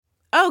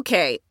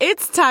Okay,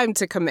 it's time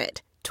to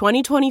commit.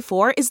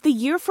 2024 is the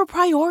year for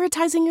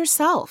prioritizing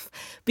yourself.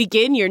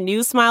 Begin your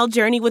new smile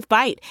journey with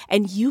Byte,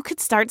 and you could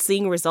start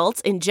seeing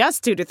results in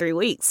just 2 to 3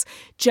 weeks.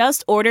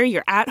 Just order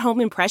your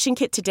at-home impression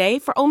kit today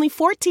for only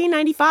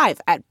 $14.95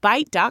 at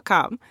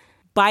Byte.com.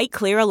 Byte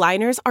Clear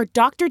aligners are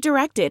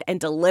doctor-directed and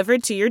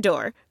delivered to your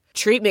door.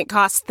 Treatment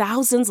costs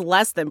thousands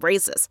less than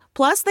braces.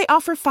 Plus, they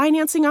offer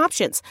financing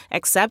options,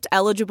 accept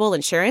eligible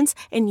insurance,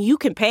 and you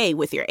can pay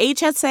with your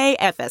HSA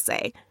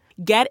FSA.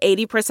 Get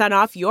 80%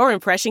 off your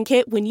impression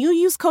kit when you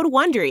use code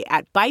WONDERY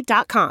at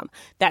Byte.com.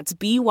 That's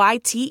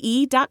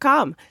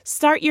BYTE.com.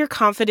 Start your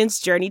confidence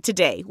journey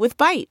today with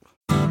Byte.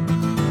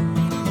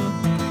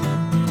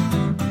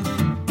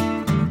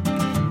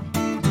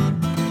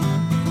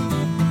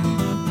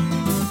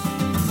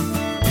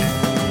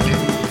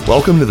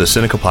 Welcome to the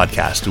Sinica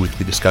Podcast, a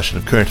weekly discussion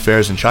of current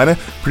affairs in China,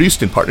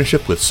 produced in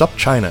partnership with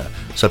SupChina.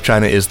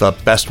 SupChina is the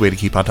best way to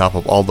keep on top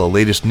of all the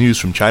latest news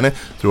from China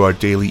through our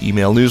daily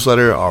email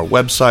newsletter, our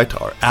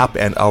website, our app,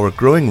 and our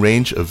growing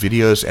range of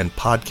videos and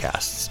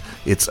podcasts.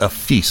 It's a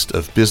feast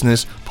of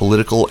business,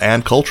 political,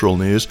 and cultural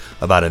news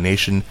about a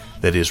nation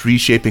that is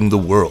reshaping the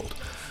world.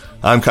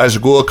 I'm Kaiser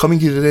Kuo, coming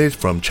to you today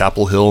from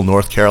Chapel Hill,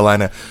 North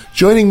Carolina.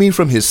 Joining me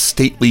from his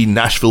stately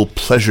Nashville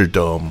Pleasure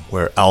Dome,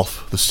 where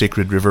Alf, the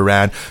sacred river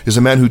ran, is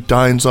a man who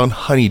dines on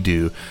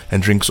honeydew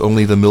and drinks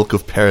only the milk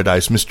of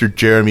paradise, Mr.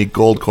 Jeremy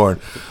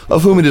Goldkorn,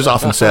 of whom it is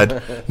often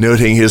said,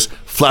 noting his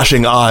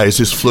flashing eyes,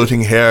 his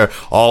floating hair,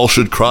 all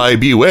should cry,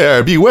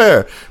 beware,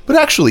 beware. But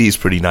actually, he's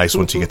pretty nice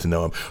once you get to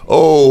know him.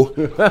 Oh,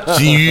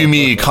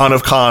 Ziyumi, Khan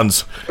of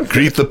Khans,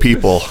 greet the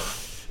people.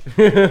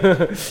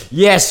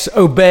 Yes,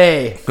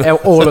 obey,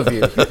 all of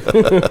you.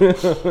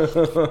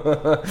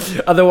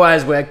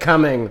 Otherwise, we're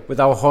coming with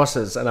our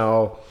horses and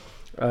our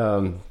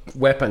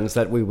weapons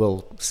that we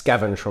will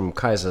scavenge from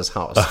Kaiser's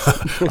house.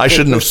 I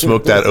shouldn't have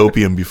smoked that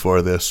opium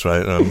before this,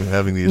 right? I'm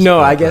having these. No,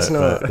 I guess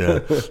not. Yeah,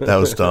 that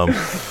was dumb.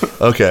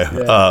 Okay.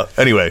 Yeah.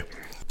 Anyway.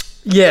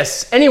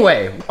 Yes.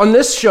 Anyway, on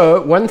this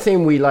show, one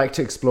theme we like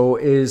to explore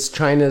is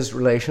China's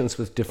relations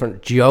with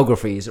different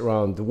geographies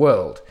around the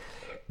world.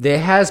 There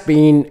has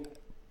been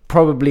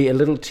probably a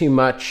little too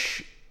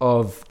much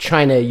of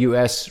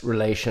China-US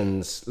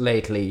relations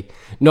lately,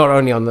 not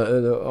only on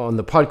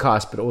the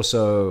podcast, but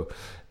also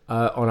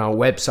on our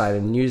website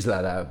and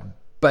newsletter.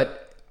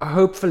 But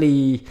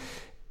hopefully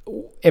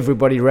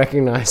everybody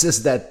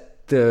recognizes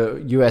that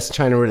the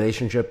US-China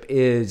relationship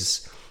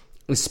is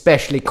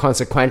especially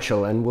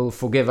consequential and will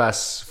forgive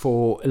us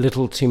for a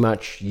little too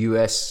much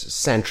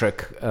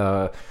US-centric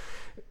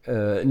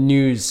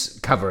news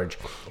coverage.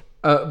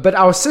 But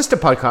our sister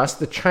podcast,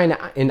 the China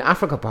in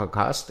Africa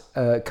podcast,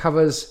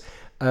 covers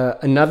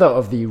another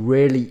of the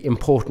really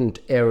important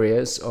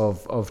areas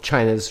of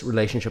China's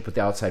relationship with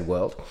the outside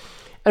world.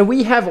 And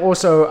we have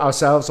also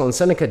ourselves on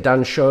Sinica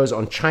done shows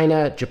on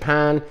China,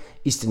 Japan,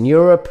 Eastern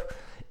Europe,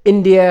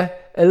 India,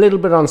 a little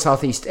bit on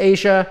Southeast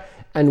Asia,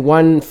 and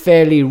one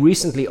fairly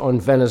recently on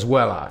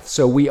Venezuela.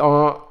 So we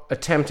are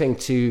attempting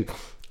to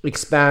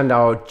expand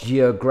our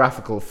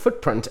geographical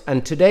footprint,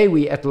 and today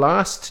we at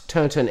last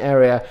turn to an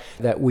area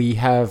that we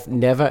have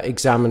never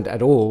examined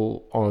at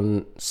all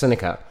on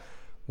Sinica,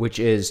 which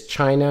is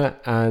China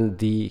and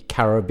the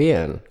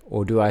Caribbean,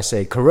 or do I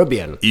say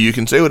Caribbean? You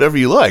can say whatever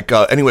you like.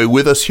 Anyway,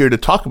 with us here to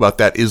talk about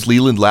that is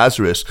Leland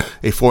Lazarus,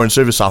 a Foreign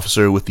Service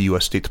officer with the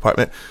U.S. State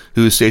Department,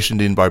 who is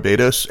stationed in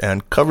Barbados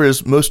and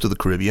covers most of the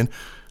Caribbean.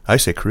 I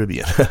say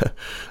Caribbean.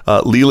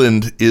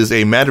 Leland is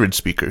a Mandarin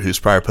speaker whose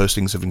prior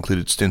postings have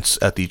included stints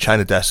at the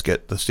China desk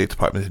at the State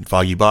Department in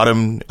Foggy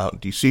Bottom out in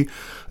D.C.,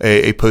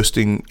 a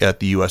posting at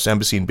the U.S.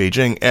 Embassy in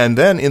Beijing, and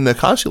then in the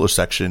consular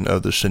section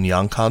of the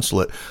Shenyang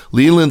Consulate.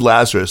 Leland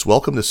Lazarus,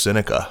 welcome to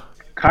Sinica.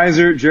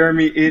 Kaiser,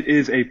 Jeremy, it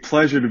is a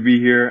pleasure to be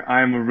here.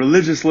 I'm a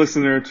religious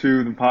listener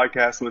to the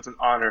podcast, so it's an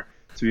honor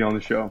to be on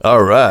the show.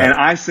 All right. And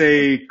I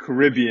say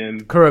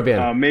Caribbean.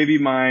 Maybe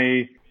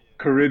my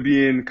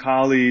Caribbean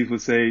colleagues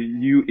would say,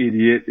 you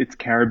idiot, it's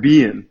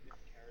Caribbean.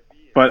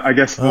 But I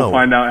guess we'll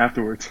find out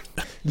afterwards.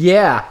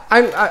 Yeah.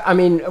 I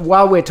mean,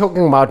 while we're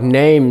talking about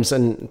names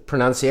and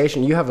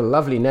pronunciation, you have a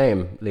lovely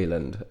name,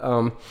 Leland.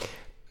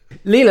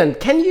 Leland,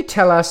 can you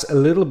tell us a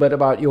little bit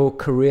about your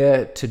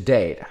career to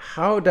date?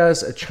 How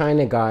does a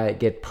China guy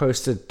get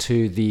posted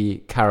to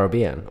the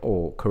Caribbean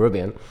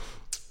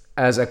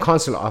as a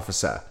consular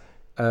officer?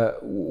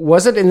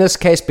 Was it in this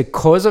case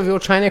because of your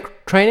China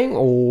training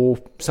or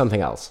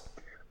something else?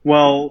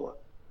 Well,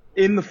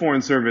 in the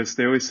Foreign Service,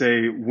 they always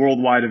say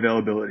worldwide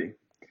availability.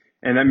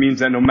 And that means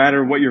that no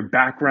matter what your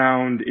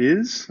background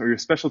is or your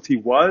specialty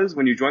was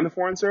when you join the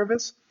Foreign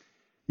Service,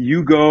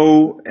 you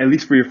go, at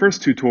least for your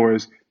first 2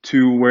 tours,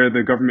 to where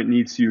the government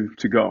needs you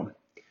to go.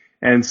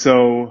 And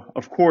so,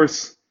 of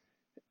course,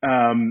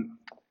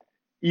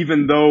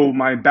 even though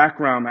my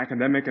background, my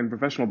academic and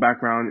professional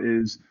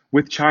background is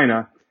with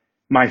China,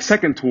 my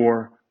second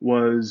tour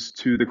was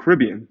to the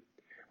Caribbean.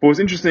 But what's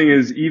interesting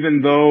is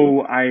even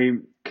though I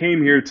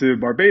came here to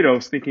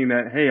Barbados thinking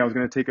that, hey, I was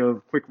going to take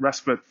a quick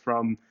respite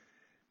from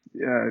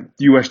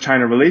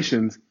U.S.-China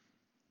relations,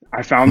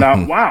 I found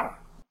out, wow,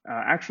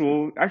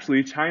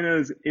 Actually,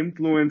 China's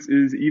influence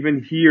is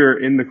even here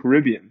in the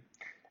Caribbean.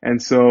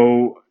 And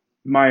so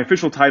my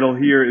official title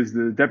here is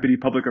the Deputy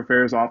Public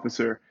Affairs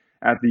Officer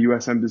at the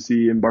U.S.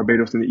 Embassy in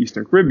Barbados in the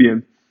Eastern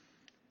Caribbean.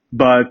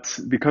 But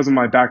because of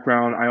my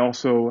background, I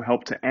also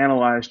help to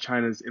analyze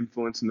China's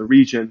influence in the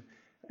region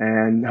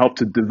and help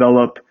to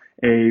develop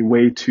a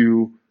way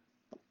to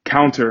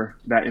counter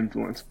that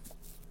influence.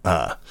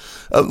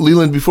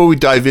 Leland, before we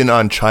dive in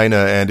on China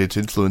and its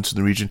influence in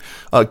the region,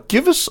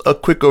 give us a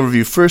quick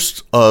overview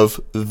first of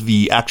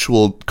the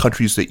actual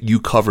countries that you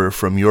cover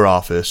from your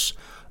office,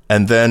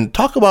 and then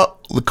talk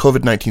about the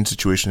COVID-19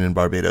 situation in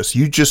Barbados.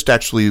 You just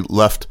actually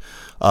left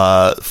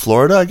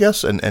Florida, I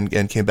guess,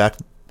 and came back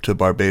to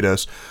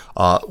Barbados.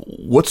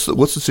 What's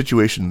the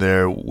situation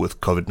there with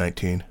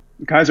COVID-19?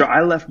 Kaiser,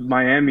 I left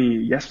Miami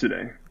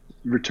yesterday,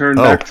 returned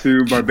back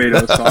to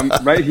Barbados. So I'm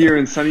right here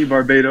in sunny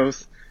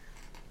Barbados.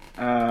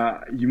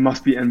 You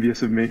must be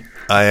envious of me.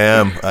 I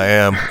am.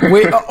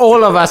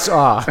 All of us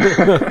are.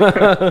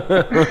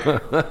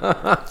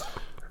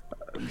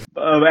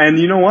 And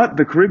you know what?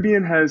 The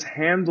Caribbean has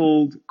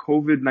handled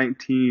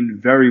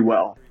COVID-19 very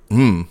well.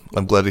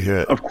 I'm glad to hear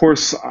it. Of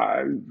course,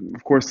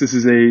 this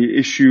is a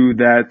issue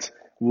that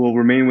will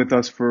remain with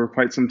us for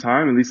quite some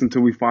time, at least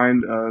until we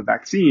find a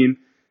vaccine.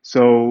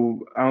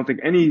 So I don't think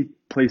any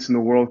place in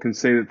the world can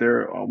say that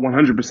they're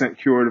 100%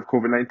 cured of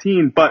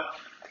COVID-19, but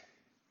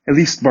at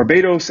least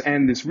Barbados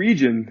and this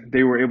region,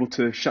 they were able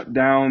to shut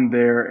down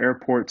their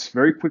airports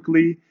very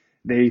quickly.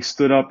 They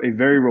stood up a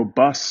very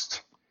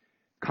robust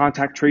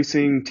contact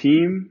tracing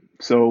team.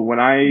 So when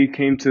I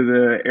came to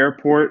the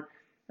airport,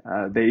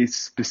 they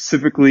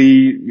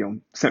specifically,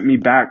 sent me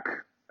back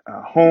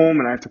home,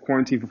 and I had to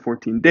quarantine for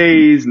 14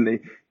 days. And they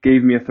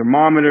gave me a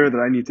thermometer that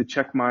I need to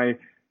check my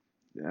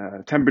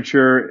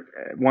temperature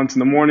once in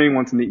the morning,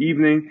 once in the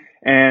evening,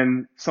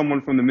 and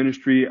someone from the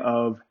Ministry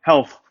of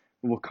Health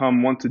will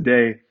come once a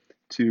day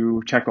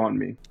to check on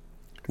me.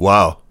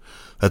 Wow,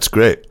 that's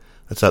great.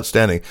 That's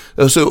outstanding.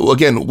 So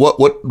again,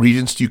 what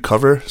regions do you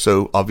cover?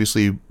 So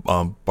obviously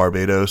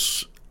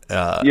Barbados,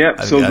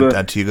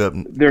 Antigua.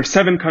 There are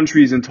 7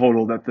 countries in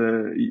total that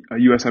the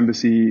U.S.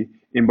 Embassy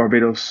in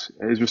Barbados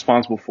is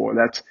responsible for.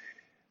 That's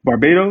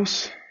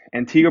Barbados,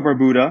 Antigua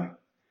Barbuda,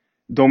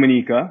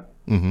 Dominica,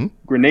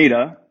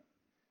 Grenada,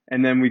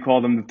 and then we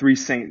call them the 3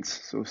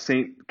 saints. So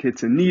St.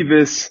 Kitts and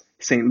Nevis,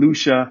 St.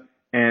 Lucia,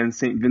 and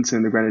St. Vincent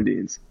and the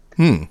Grenadines.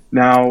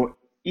 Now,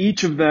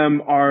 each of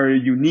them are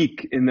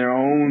unique in their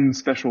own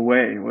special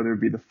way, whether it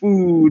be the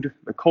food,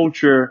 the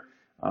culture,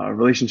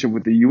 relationship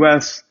with the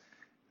U.S.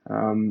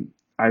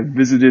 I've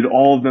visited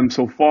all of them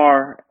so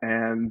far,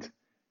 and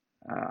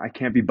I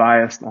can't be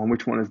biased on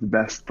which one is the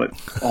best, but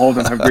all of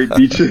them have great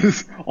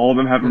beaches. All of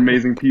them have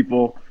amazing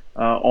people.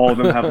 All of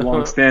them have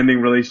long-standing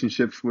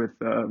relationships with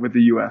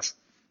the U.S.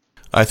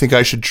 I think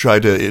I should try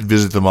to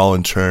visit them all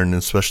in turn,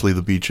 especially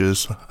the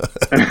beaches.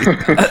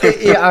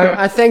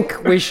 I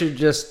think we should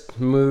just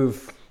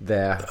move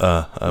there.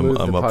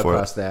 I'm up for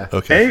it. There.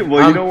 Okay. Hey,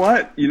 well,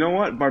 you know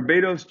what?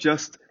 Barbados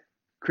just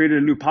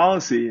created a new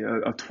policy,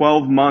 a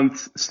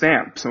 12-month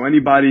stamp. So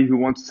anybody who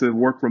wants to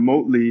work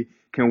remotely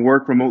can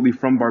work remotely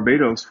from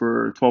Barbados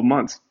for 12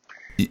 months.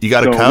 You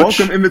got a couch?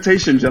 Welcome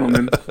invitation,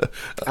 gentlemen.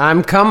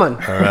 I'm coming.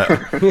 All right.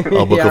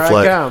 I'll book a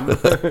flight. I come.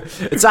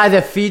 It's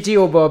either Fiji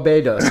or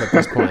Barbados at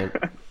this point.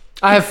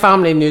 I have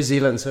family in New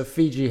Zealand, so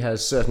Fiji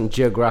has certain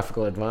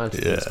geographical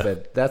advantages,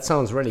 but that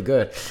sounds really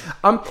good.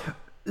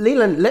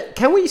 Leland,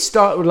 can we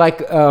start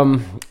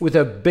with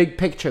a big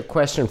picture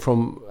question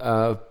from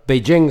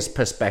Beijing's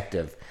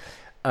perspective?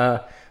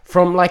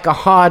 From a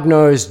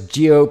hard-nosed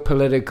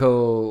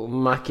geopolitical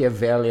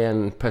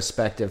Machiavellian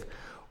perspective,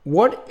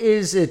 what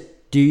is it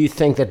do you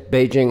think that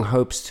Beijing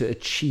hopes to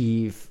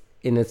achieve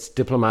in its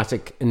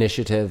diplomatic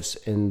initiatives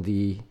in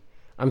the,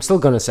 I'm still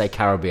going to say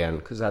Caribbean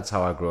because that's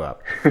how I grew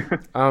up.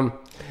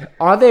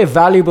 Are there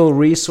valuable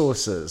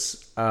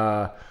resources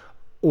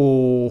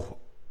or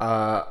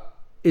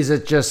is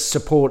it just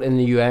support in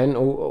the UN?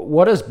 Or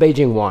what does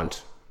Beijing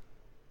want?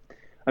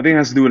 I think it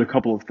has to do with a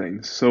couple of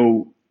things.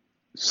 So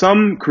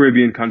some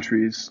Caribbean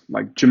countries,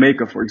 like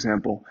Jamaica, for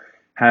example,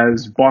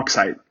 has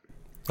bauxite.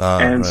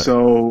 And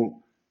so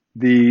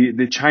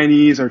the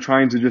Chinese are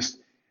trying to just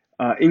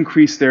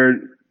increase their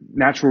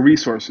natural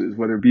resources,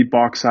 whether it be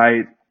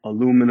bauxite,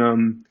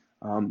 aluminum,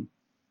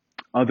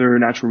 other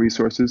natural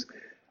resources.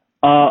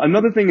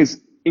 Another thing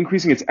is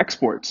increasing its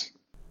exports,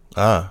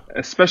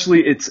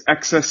 especially its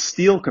excess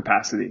steel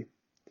capacity,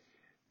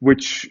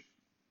 which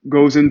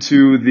goes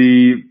into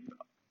the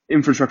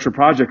infrastructure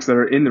projects that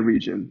are in the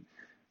region.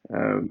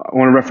 I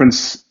want to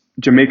reference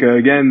Jamaica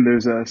again.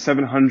 There's a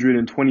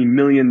 $720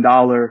 million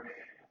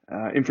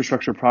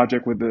infrastructure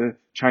project with the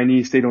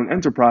Chinese state-owned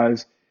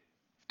enterprise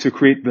to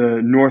create the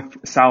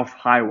North-South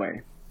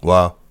Highway.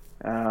 Wow.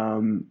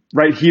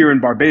 Right here in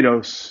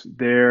Barbados,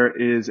 there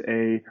is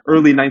a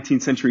early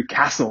 19th century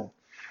castle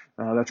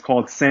that's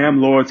called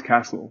Sam Lord's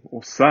Castle,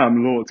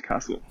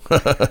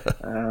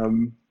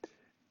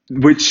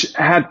 which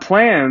had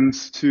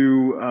plans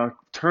to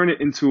turn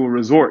it into a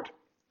resort.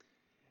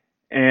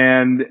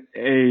 And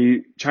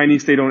a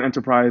Chinese state-owned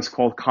enterprise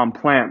called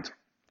Complant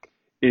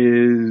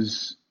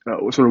is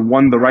sort of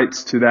won the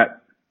rights to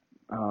that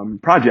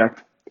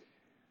project.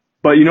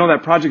 But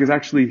that project has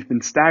actually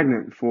been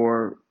stagnant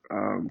for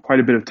quite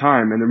a bit of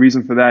time. And the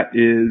reason for that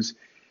is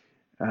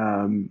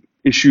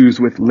issues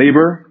with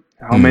labor,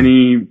 how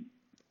many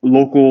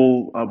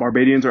local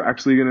Barbadians are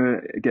actually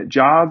going to get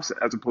jobs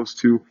as opposed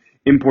to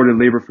imported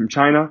labor from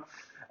China,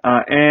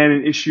 and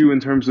an issue in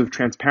terms of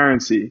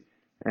transparency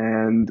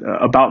and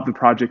about the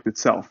project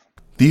itself.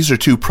 These are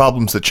two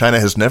problems that China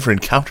has never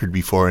encountered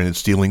before in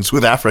its dealings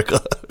with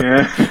Africa.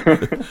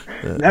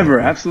 Yeah. Never,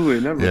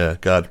 absolutely never. Yeah,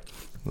 God.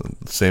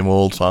 Same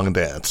old song and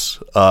dance.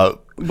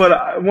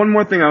 But one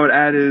more thing I would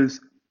add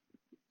is,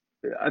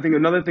 I think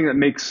another thing that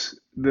makes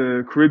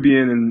the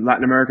Caribbean and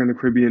Latin America and the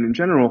Caribbean in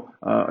general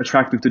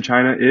attractive to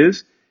China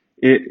is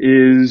it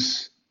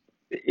is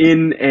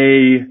in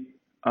a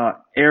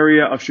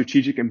area of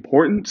strategic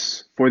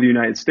importance for the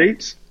United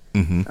States.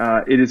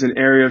 Mm-hmm. It is an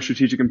area of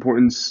strategic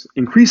importance,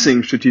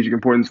 increasing strategic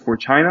importance for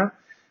China,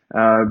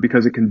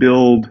 because it can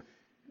build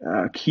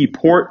key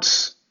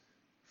ports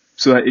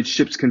so that its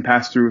ships can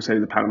pass through, say,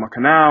 the Panama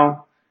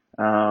Canal,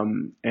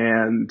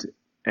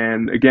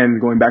 and again,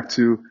 going back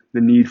to the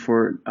need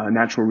for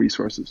natural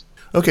resources.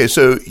 Okay,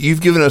 so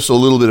you've given us a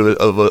little bit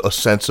of a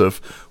sense of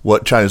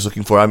what China's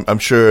looking for. I'm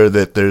sure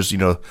that there's,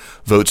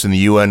 votes in the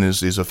UN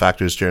is a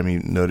factor, as Jeremy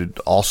noted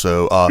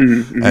also,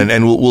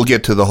 and we'll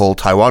get to the whole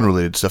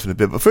Taiwan-related stuff in a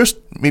bit. But first,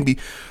 maybe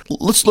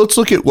let's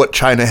look at what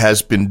China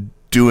has been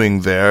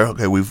doing there.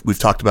 Okay, we've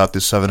talked about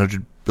this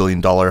 $700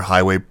 billion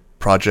highway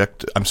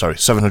project. I'm sorry,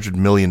 $700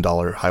 million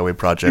highway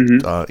project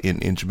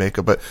in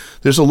Jamaica. But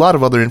there's a lot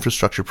of other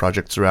infrastructure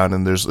projects around,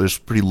 and there's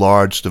pretty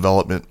large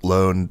development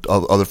loan,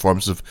 other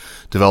forms of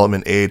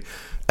development aid,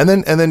 and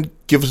then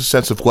give us a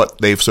sense of what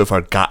they've so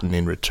far gotten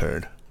in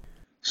return.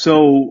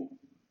 So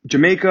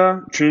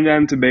Jamaica, Trinidad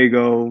and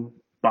Tobago,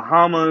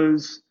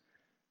 Bahamas,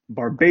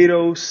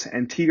 Barbados,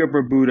 Antigua,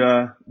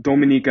 Barbuda,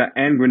 Dominica,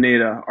 and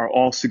Grenada are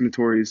all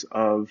signatories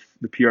of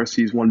the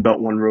PRC's One Belt,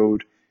 One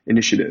Road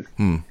initiative.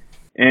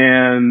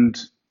 And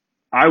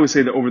I would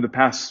say that over the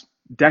past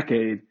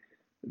decade,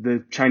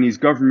 the Chinese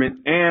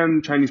government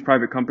and Chinese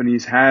private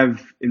companies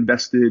have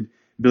invested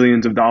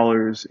billions of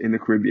dollars in the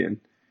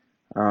Caribbean.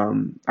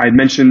 I had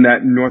mentioned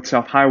that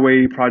North-South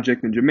Highway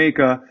project in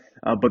Jamaica,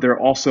 but there are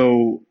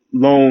also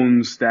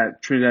loans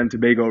that Trinidad and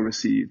Tobago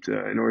received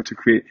in order to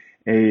create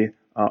a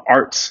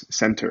arts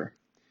center.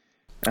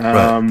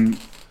 Right.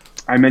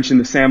 I mentioned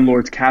the Sam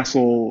Lord's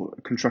Castle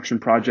construction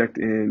project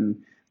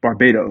in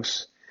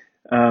Barbados.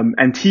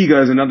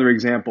 Antigua is another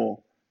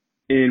example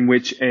in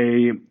which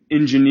a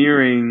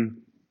engineering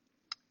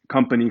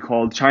company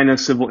called China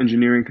Civil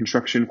Engineering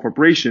Construction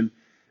Corporation,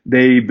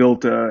 they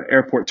built an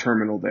airport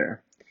terminal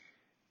there.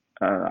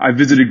 I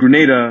visited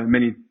Grenada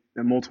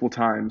multiple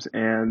times,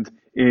 and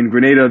in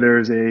Grenada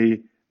there's a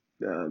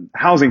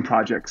housing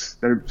projects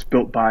that are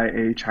built by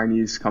a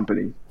Chinese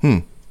company.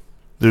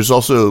 There's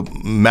also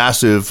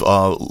massive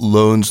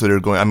loans that are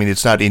going. I mean,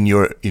 it's not in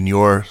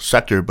your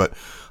sector, but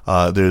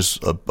there's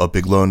a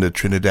big loan to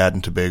Trinidad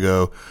and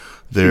Tobago.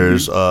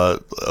 There's a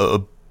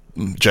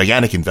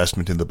gigantic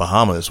investment in the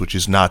Bahamas, which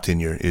is not in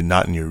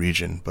your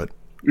region. But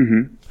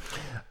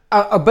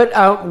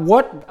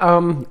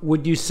what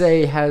would you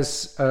say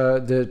has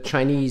the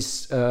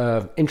Chinese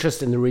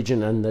interest in the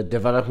region and the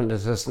development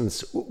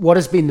assistance? What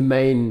has been the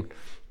main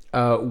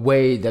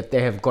way that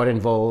they have got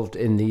involved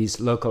in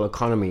these local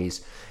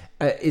economies?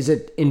 Is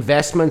it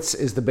investments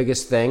is the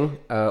biggest thing,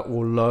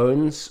 or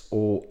loans,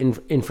 or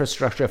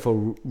infrastructure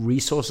for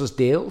resources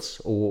deals,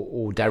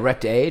 or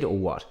direct aid, or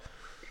what?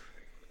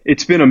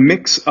 It's been a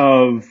mix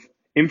of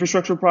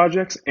infrastructure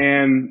projects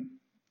and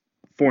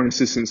foreign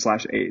assistance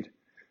 / aid.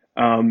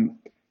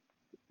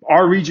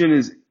 Our region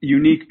is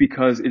unique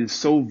because it is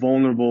so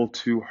vulnerable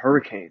to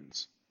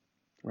hurricanes,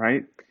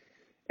 right?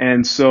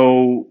 And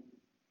so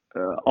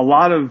a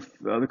lot of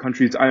the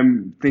countries,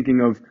 I'm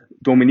thinking of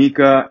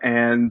Dominica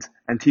and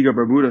Antigua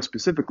Barbuda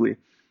specifically,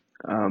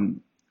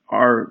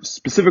 are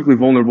specifically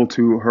vulnerable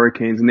to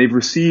hurricanes, and they've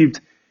received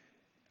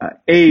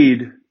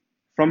aid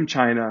from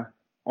China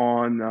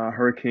on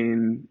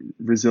hurricane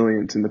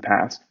resilience in the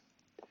past.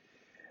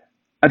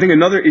 I think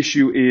another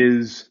issue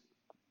is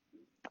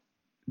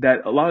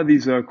that a lot of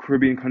these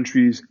Caribbean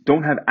countries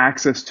don't have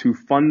access to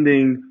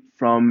funding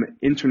from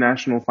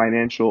international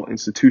financial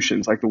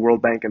institutions like the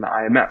World Bank and the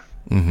IMF.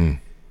 And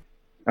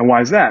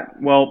why is that?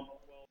 Well,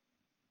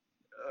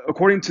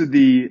 according to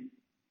the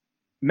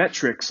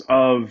metrics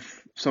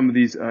of some of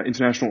these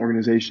international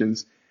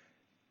organizations,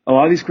 a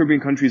lot of these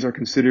Caribbean countries are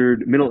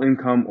considered middle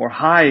income or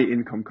high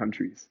income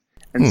countries.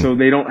 And so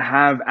they don't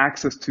have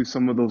access to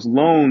some of those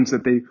loans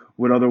that they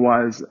would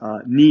otherwise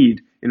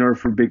need in order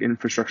for big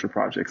infrastructure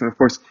projects. And of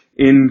course,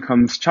 in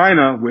comes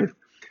China with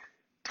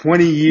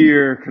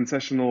 20-year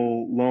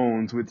concessional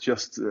loans with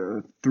just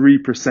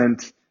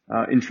 3%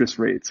 interest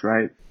rates,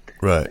 right?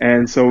 Right.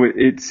 And so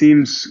it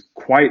seems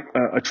quite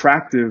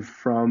attractive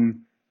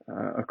from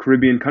a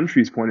Caribbean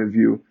country's point of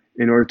view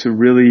in order to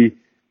really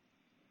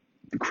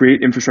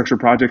create infrastructure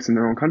projects in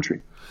their own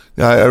country.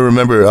 Yeah, I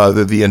remember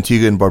the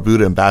Antigua and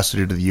Barbuda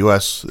ambassador to the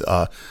U.S.,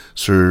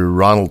 Sir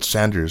Ronald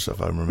Sanders,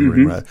 if I'm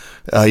remembering right.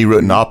 He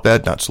wrote an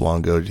op-ed not so long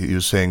ago. He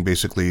was saying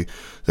basically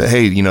that,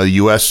 hey, the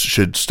U.S.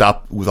 should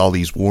stop with all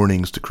these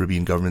warnings to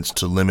Caribbean governments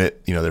to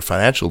limit, their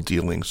financial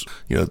dealings.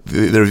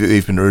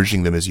 They've been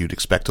urging them, as you'd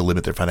expect, to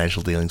limit their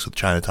financial dealings with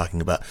China,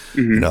 talking about,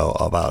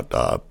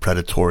 about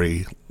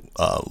predatory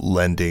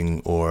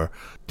lending or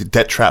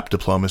debt trap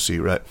diplomacy,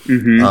 right?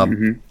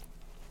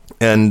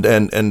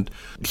 And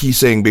he's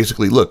saying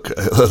basically, look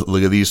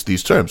at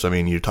these terms. I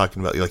mean, you're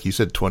talking about, like you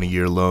said,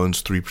 20-year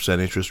loans, 3%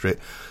 interest rate.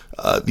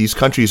 These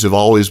countries have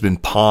always been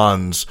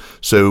pawns.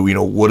 So,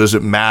 what does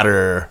it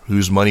matter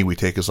whose money we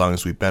take as long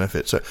as we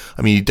benefit? So,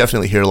 I mean, you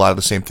definitely hear a lot of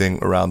the same thing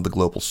around the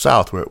global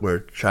South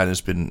where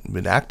China's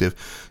been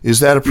active.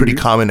 Is that a pretty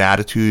common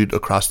attitude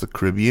across the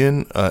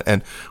Caribbean?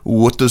 And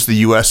what does the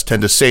U.S.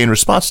 tend to say in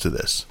response to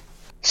this?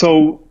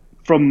 So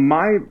from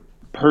my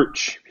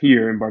perch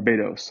here in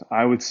Barbados,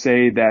 I would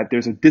say that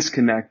there's a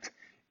disconnect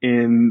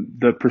in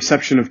the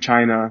perception of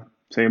China,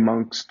 say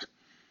amongst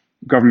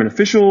government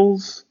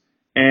officials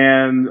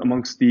and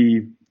amongst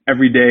the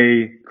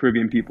everyday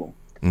Caribbean people.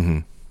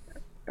 And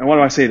why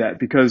do I say that?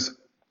 Because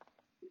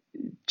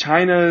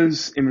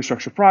China's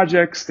infrastructure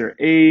projects, their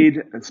aid,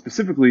 and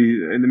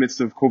specifically in the midst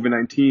of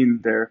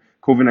COVID-19, their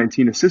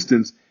COVID-19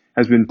 assistance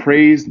has been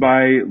praised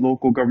by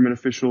local government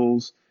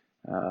officials.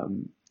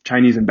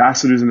 Chinese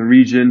ambassadors in the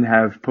region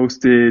have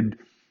posted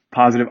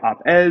positive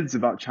op-eds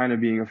about China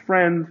being a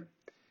friend.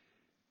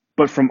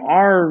 But from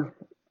our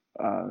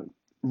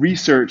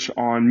research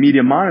on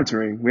media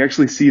monitoring, we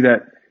actually see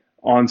that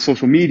on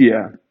social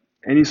media,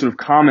 any sort of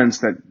comments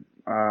that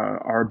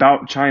are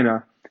about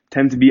China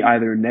tend to be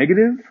either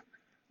negative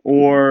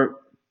or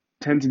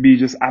tend to be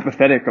just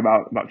apathetic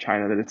about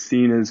China, that it's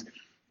seen as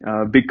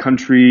a big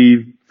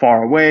country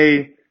far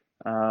away.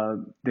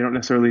 They don't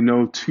necessarily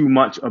know too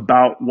much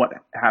about what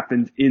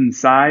happens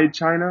inside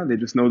China. They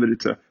just know that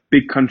it's a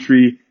big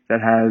country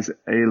that has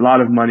a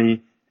lot of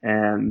money.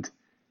 And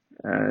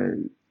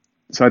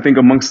so I think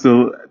amongst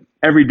the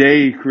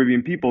everyday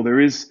Caribbean people, there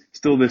is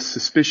still this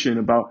suspicion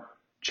about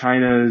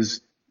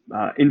China's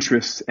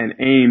interests and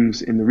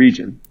aims in the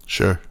region.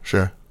 Sure.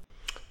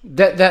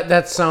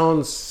 That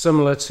sounds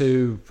similar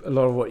to a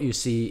lot of what you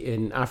see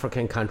in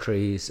African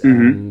countries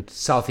and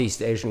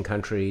Southeast Asian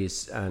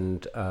countries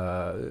and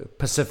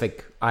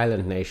Pacific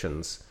Island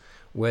nations,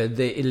 where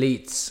the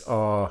elites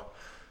are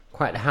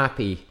quite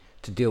happy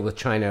to deal with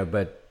China,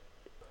 but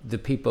the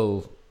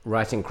people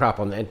writing crap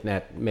on the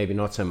internet, maybe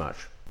not so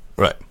much.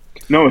 Right.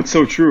 No, it's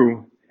so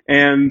true.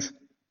 And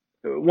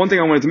one thing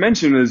I wanted to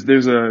mention is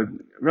there's a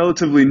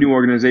relatively new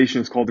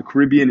organization. It's called the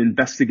Caribbean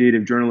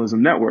Investigative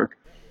Journalism Network.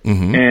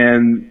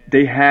 And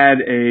they had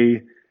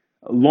a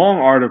long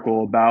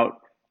article about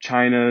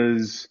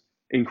China's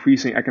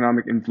increasing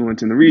economic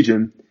influence in the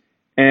region.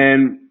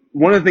 And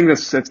one of the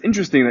things that's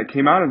interesting that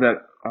came out of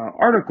that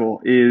article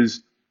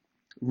is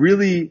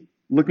really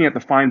looking at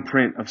the fine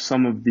print of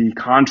some of the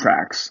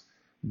contracts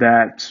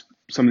that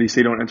some of these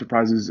state-owned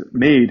enterprises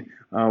made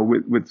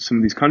with some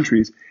of these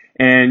countries.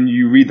 And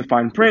you read the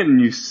fine print and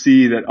you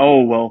see that,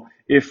 oh, well,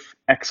 if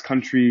X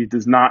country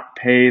does not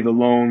pay the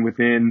loan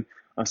within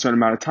a certain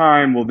amount of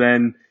time, well,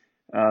 then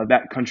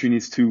that country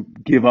needs to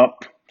give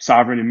up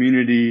sovereign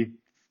immunity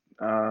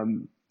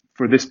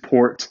for this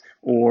port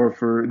or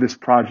for this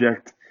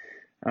project,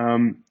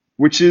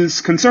 which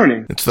is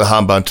concerning. It's the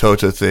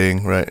Hambantota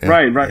thing, right? Yeah.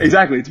 Right.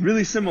 Exactly. It's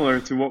really similar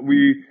to what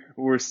we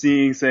were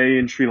seeing, say,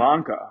 in Sri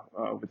Lanka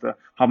with the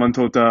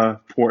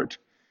Hambantota port,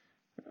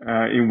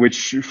 in which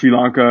Sri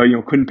Lanka,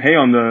 couldn't pay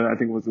on I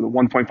think it was the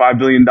 $1.5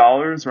 billion,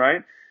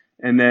 right?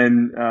 And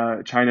then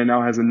China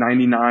now has a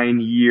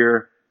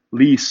 99-year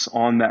lease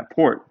on that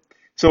port.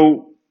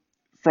 So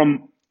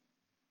from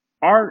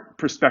our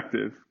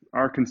perspective,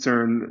 our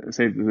concern,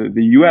 say the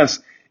U.S.,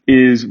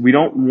 is we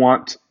don't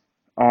want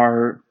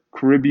our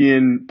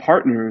Caribbean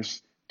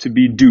partners to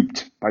be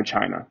duped by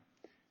China,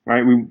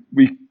 right?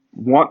 We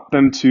want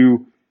them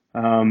to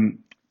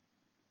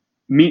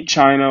meet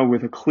China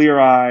with a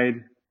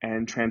clear-eyed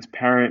and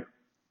transparent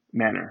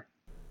manner.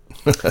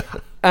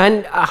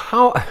 And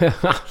how?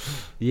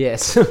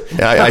 Yes.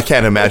 I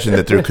can't imagine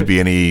that there could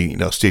be any,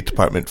 State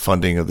Department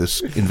funding of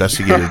this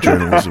investigative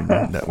journalism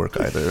network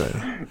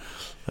either.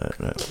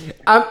 Right.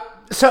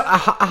 So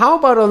how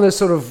about on this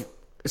sort of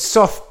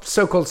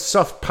so-called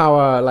soft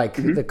power, like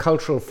the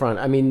cultural front?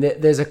 I mean,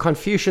 there's a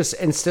Confucius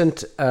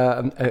instant, There's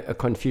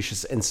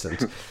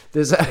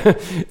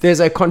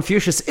a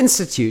Confucius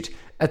Institute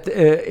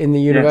in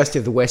the University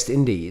of the West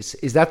Indies.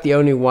 Is that the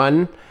only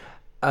one?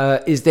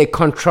 Is there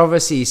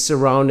controversy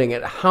surrounding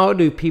it? How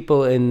do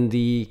people in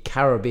the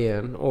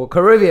Caribbean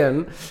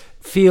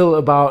feel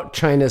about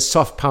China's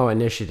soft power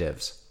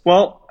initiatives?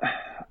 Well,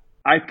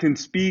 I can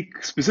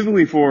speak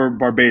specifically for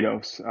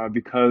Barbados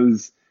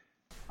because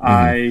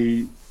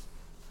I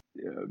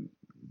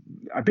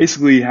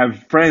basically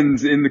have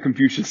friends in the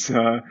Confucius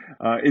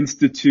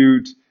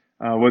Institute,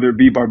 whether it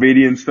be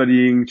Barbadians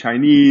studying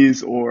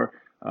Chinese or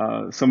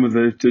some of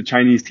the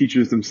Chinese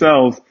teachers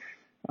themselves.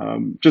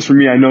 just for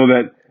me, I know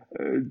that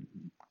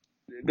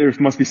there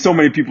must be so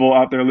many people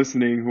out there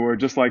listening who are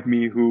just like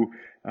me, who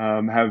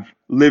have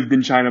lived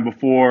in China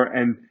before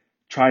and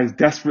tries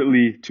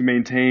desperately to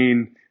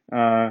maintain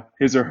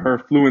his or her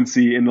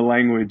fluency in the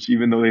language,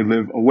 even though they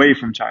live away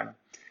from China.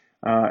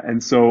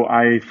 And so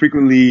I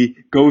frequently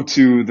go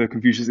to the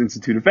Confucius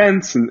Institute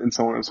events and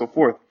so on and so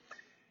forth.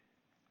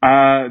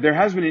 There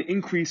has been an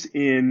increase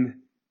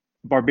in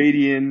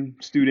Barbadian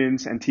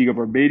students, Antigua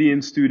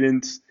Barbadian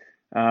students,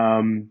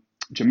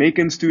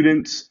 Jamaican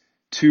students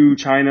to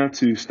China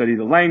to study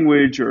the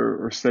language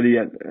or study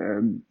at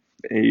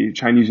a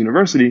Chinese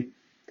university.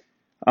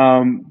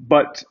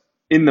 But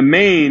in the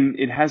main,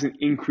 it hasn't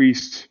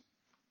increased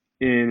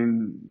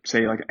in,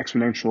 say, like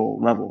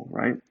exponential level,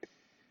 right?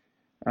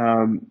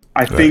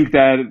 I think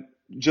that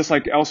just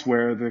like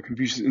elsewhere, the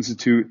Confucius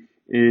Institute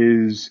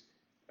is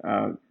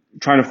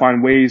trying to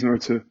find ways in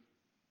order to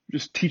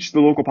just teach the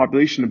local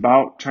population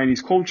about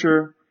Chinese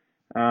culture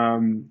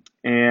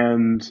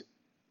and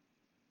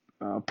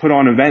put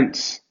on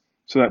events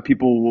so that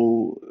people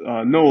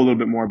will know a little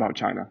bit more about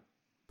China.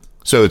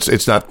 So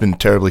it's not been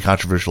terribly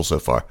controversial so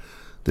far.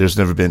 There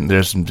hasn't been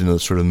a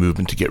sort of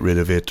movement to get rid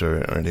of it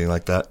or anything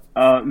like that?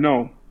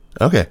 No.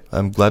 Okay,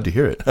 I'm glad to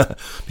hear it.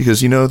 Because,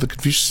 the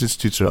Confucius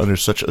Institutes are under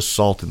such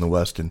assault in the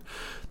West, and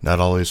not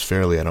always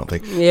fairly, I don't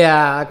think.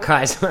 Yeah,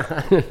 guys.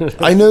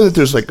 I know that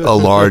there's like a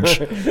large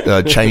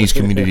Chinese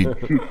community.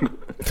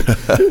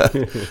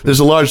 There's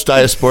a large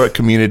diasporic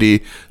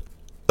community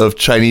of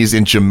Chinese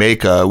in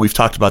Jamaica. We've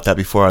talked about that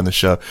before on the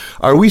show.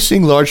 Are we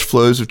seeing large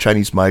flows of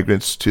Chinese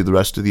migrants to the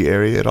rest of the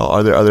area at all?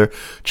 Are there other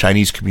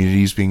Chinese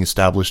communities being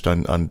established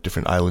on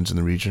different islands in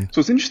the region?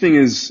 So what's interesting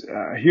is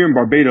here in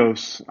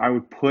Barbados, I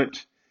would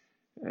put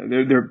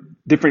there are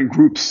different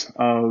groups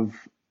of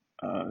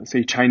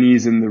say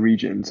Chinese in the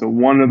region. So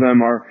one of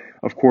them are,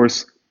 of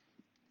course,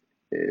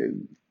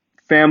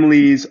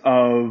 families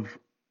of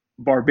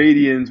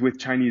Barbadians with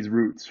Chinese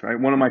roots, right?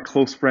 One of my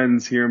close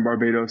friends here in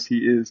Barbados, he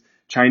is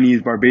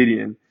Chinese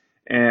Barbadian,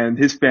 and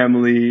his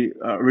family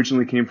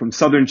originally came from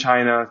southern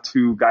China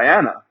to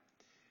Guyana,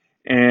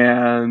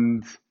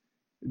 and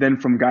then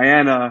from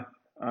Guyana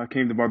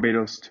came to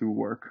Barbados to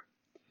work.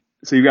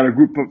 So you've got a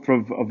group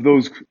of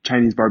those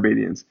Chinese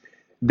Barbadians.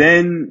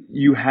 Then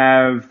you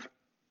have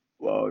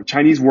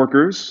Chinese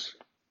workers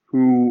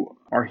who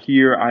are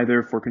here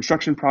either for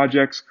construction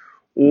projects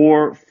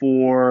or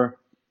for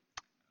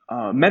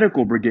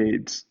medical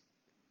brigades.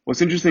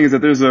 What's interesting is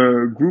that there's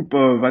a group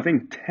of, I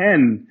think,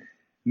 10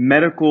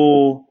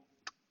 medical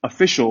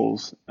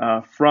officials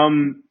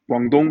from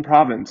Guangdong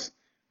province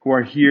who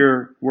are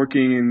here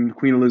working in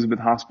Queen Elizabeth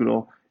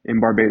Hospital in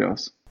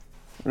Barbados.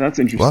 And that's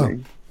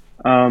interesting.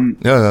 Wow.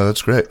 No,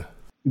 that's great.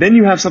 Then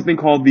you have something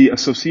called the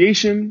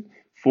Association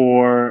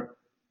for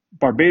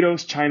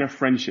Barbados-China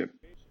Friendship.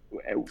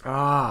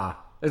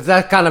 Is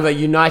that kind of a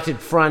united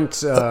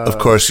front? Of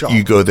course, shop?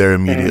 You go there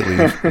immediately.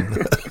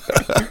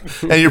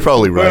 And you're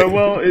probably right.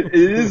 Well, it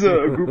is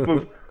a group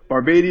of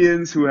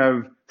Barbadians who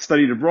have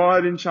studied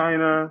abroad in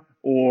China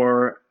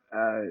or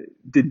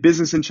did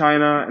business in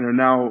China and are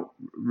now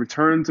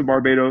returned to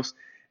Barbados.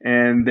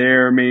 And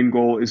their main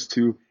goal is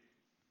to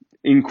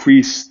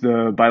increase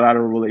the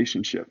bilateral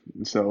relationship.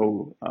 And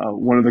so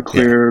one of the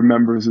clear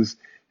members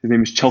his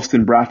name is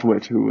Chelston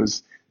Brathwaite, who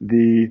was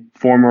the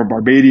former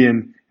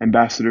Barbadian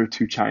ambassador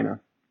to China.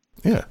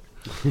 Yeah.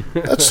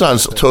 That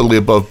sounds totally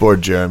above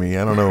board, Jeremy.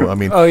 I don't know. I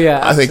mean,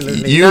 I think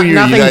you and your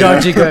nothing United,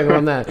 dodgy going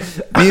on there.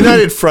 The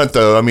United Front,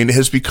 though, I mean,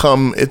 has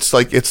become, it's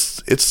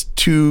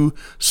to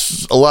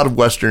a lot of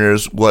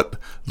Westerners what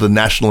the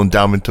National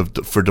Endowment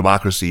for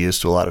Democracy is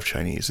to a lot of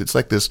Chinese. It's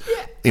like this,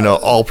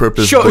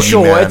 all-purpose Sure,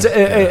 boogeyman. It's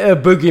a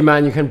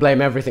boogeyman you can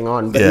blame everything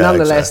on. But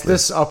nonetheless,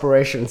 this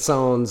operation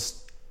sounds...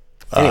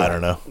 Anyway. I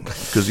don't know.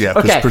 Because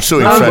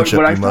pursuing friendship,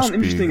 what I found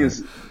interesting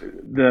is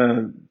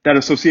that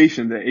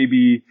association,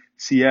 the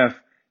ABCF,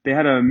 they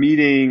had a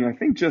meeting, I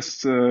think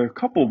just a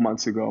couple of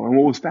months ago. And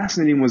what was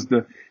fascinating was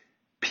the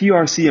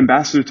PRC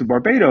ambassador to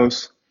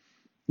Barbados.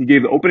 He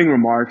gave the opening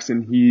remarks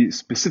and he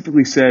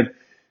specifically said,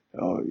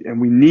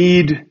 and we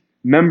need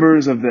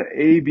members of the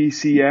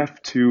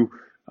ABCF to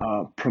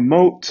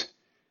promote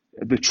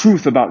the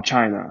truth about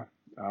China.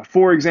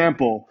 For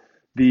example,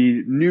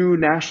 the new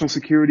national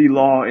security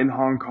law in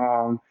Hong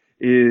Kong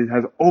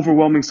has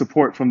overwhelming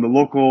support from the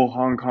local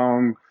Hong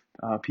Kong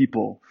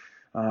people.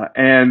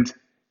 And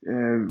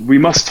we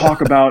must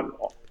talk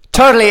about...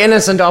 Totally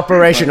innocent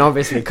operation,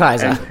 obviously,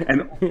 Kaiser.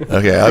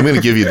 Okay, I'm going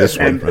to give you this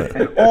one.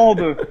 And all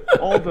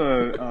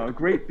the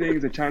great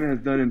things that China has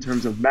done in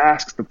terms of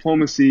masks,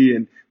 diplomacy,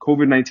 and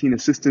COVID-19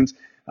 assistance,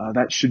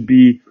 that should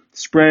be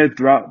spread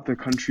throughout the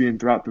country and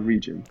throughout the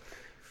region.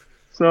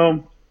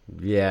 So...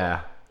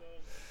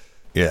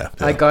 Yeah.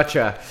 I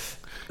gotcha.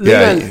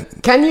 Leland,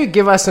 can you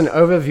give us an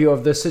overview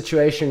of the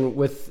situation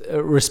with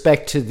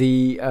respect to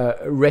the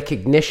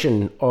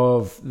recognition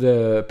of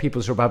the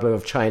People's Republic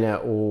of China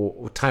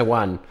or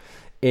Taiwan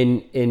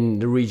in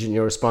the region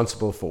you're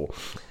responsible for?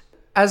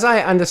 As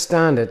I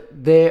understand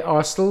it, there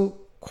are still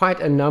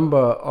quite a number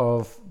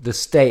of the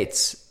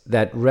states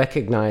that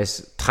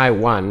recognize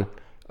Taiwan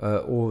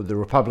or the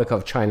Republic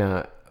of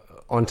China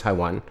on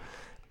Taiwan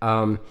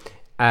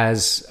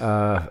as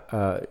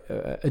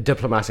a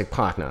diplomatic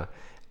partner.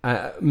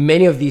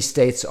 Many of these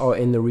states are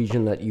in the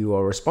region that you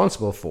are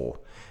responsible for.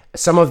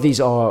 Some of these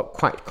are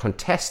quite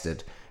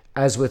contested,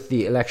 as with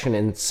the election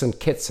in St.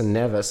 Kitts and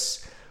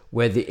Nevis,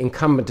 where the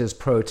incumbent is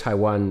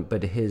pro-Taiwan,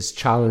 but his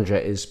challenger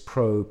is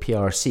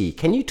pro-PRC.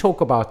 Can you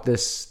talk about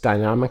this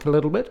dynamic a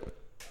little bit?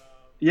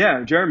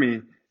 Yeah,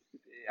 Jeremy,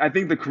 I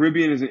think the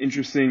Caribbean is an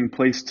interesting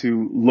place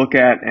to look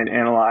at and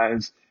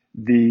analyze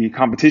the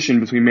competition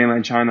between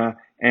mainland China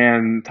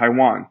and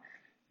Taiwan.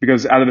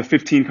 Because out of the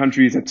 15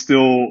 countries that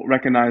still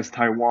recognize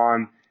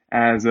Taiwan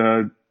as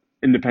an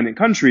independent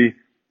country,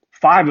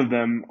 5 of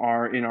them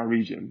are in our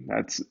region.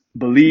 That's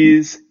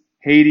Belize,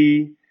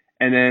 Haiti,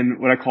 and then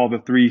what I call the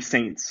 3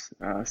 saints,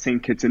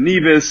 St. Kitts and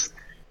Nevis,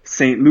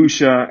 St.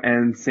 Lucia,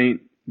 and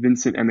St.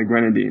 Vincent and the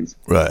Grenadines.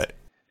 Right.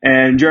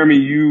 And Jeremy,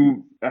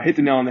 you hit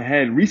the nail on the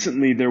head.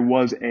 Recently, there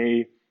was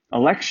a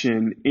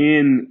election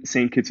in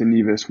St. Kitts and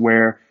Nevis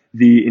where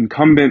the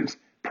incumbent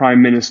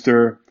Prime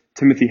Minister,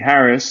 Timothy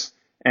Harris,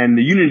 and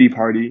the Unity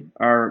Party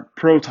are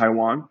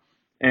pro-Taiwan,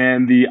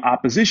 and the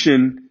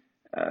opposition,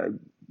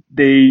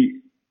 they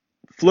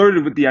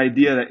flirted with the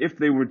idea that if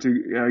they were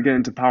to get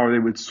into power, they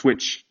would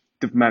switch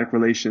diplomatic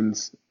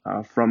relations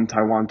from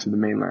Taiwan to the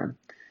mainland.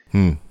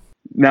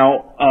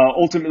 Now,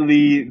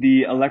 ultimately,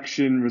 the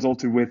election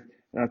resulted with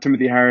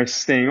Timothy Harris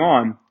staying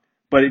on,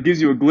 but it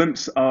gives you a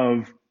glimpse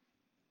of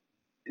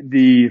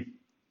the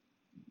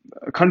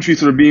country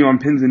sort of being on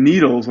pins and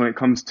needles when it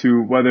comes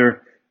to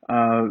whether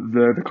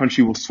the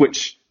country will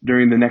switch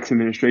during the next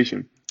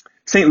administration.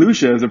 St.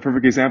 Lucia is a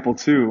perfect example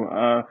too.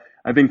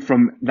 I think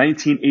from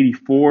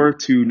 1984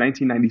 to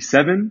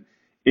 1997,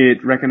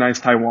 it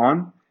recognized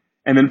Taiwan.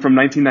 And then from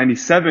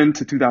 1997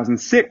 to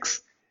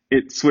 2006,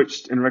 it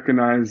switched and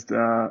recognized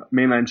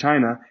mainland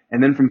China.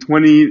 And then from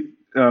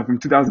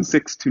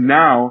 2006 to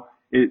now,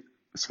 it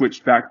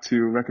switched back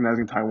to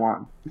recognizing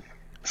Taiwan.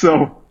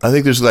 So I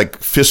think there's like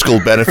fiscal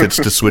benefits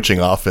to switching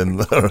off, and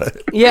right?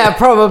 Yeah,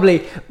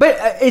 probably. But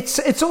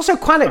it's also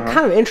kind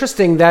of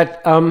interesting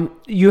that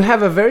you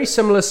have a very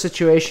similar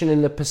situation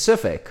in the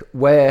Pacific,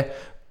 where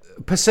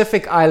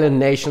Pacific Island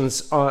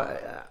nations are,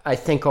 I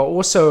think, are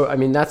also. I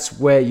mean, that's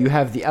where you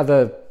have the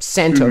other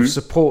center of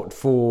support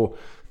for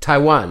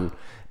Taiwan,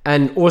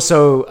 and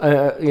also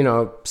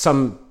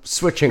some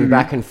switching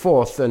back and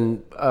forth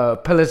and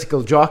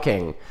political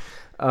jockeying.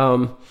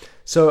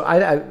 So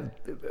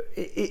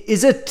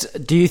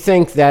do you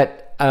think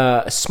that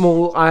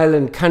small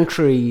island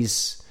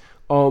countries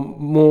are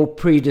more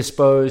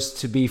predisposed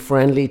to be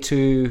friendly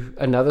to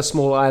another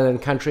small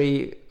island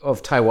country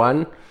of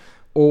Taiwan?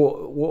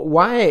 Or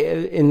why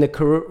in the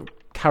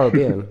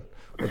Caribbean?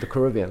 Or the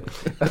Caribbean?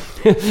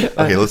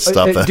 Okay, let's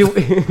stop that.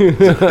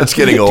 It's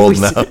getting old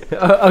now.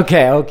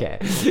 Okay.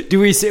 Do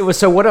we say,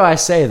 so what do I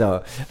say,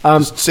 though?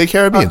 Say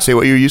Caribbean. Say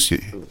what you're used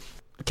to.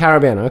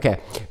 Caribbean, okay.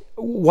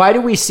 Why do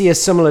we see a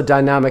similar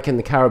dynamic in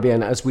the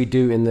Caribbean as we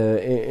do in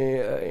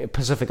the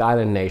Pacific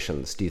Island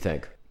nations, do you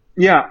think?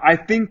 Yeah, I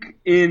think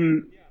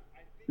in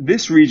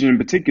this region in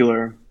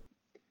particular,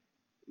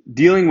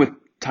 dealing with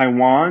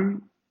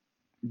Taiwan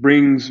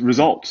brings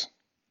results.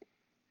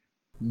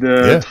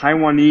 The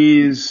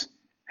Taiwanese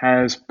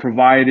has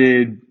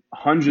provided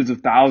hundreds of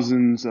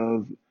thousands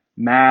of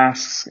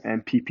masks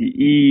and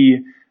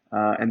PPE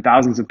and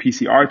thousands of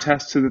PCR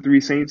tests to the 3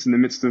 saints in the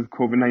midst of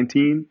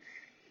COVID-19.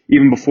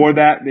 Even before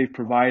that, they've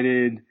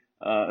provided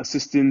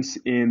assistance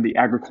in the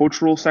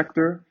agricultural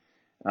sector.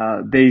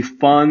 They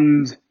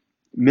fund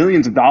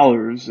millions of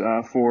dollars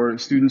for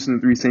students in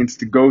the 3 saints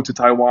to go to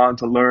Taiwan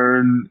to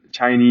learn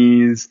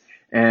Chinese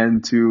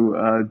and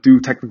to do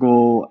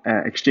technical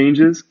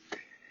exchanges.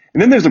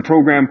 And then there's a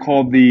program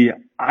called the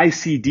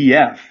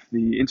ICDF,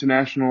 the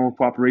International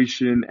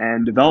Cooperation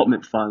and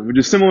Development Fund, which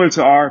is similar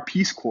to our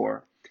Peace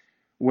Corps,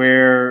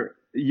 where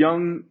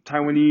young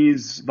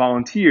Taiwanese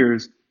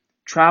volunteers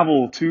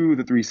travel to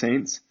the 3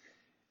 saints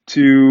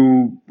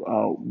to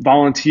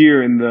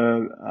volunteer in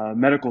the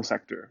medical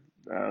sector,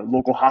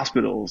 local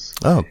hospitals.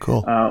 Oh,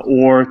 cool.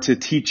 Or to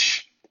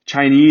teach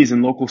Chinese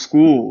in local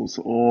schools,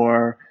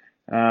 or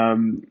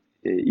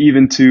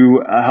even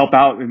to help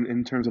out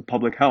in terms of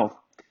public health.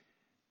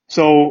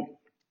 So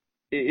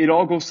it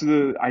all goes to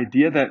the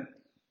idea that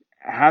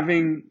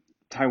having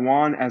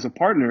Taiwan as a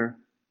partner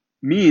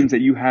means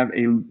that you have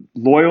a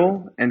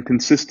loyal and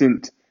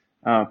consistent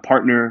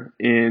partner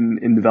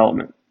in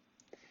development.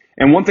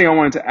 And one thing I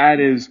wanted to add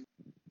is,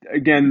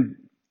 again,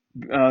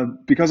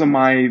 because of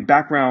my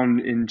background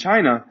in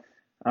China,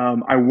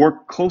 I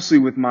work closely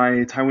with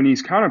my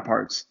Taiwanese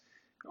counterparts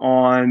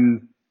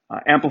on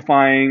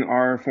amplifying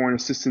our foreign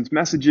assistance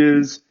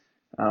messages,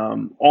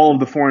 all of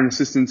the foreign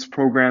assistance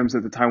programs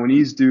that the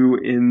Taiwanese do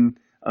in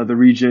the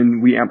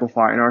region, we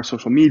amplify in our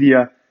social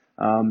media,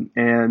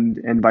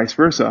 and vice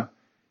versa.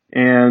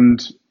 And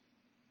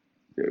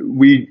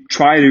we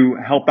try to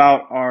help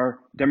out our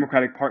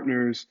democratic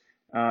partners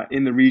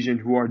in the region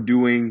who are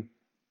doing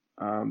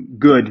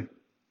good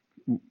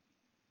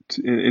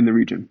in the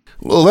region.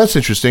 Well, that's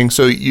interesting.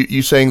 So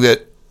you're saying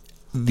that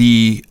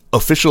the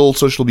official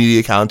social media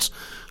accounts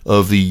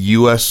of the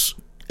U.S.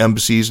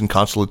 embassies and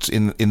consulates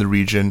in the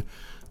region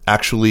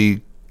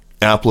actually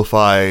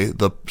amplify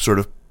the sort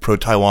of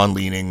pro-Taiwan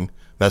leaning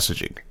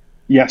messaging?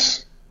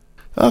 Yes.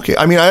 Okay.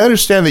 I mean, I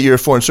understand that you're a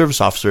foreign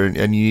service officer and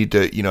you need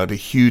to, to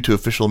hew to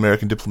official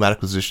American diplomatic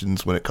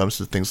positions when it comes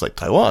to things like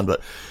Taiwan,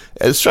 but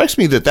it strikes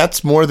me that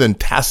that's more than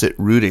tacit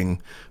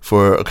rooting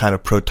for a kind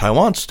of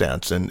pro-Taiwan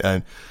stance. And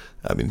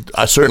I mean,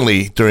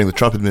 certainly during the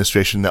Trump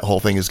administration, that whole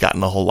thing has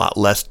gotten a whole lot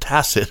less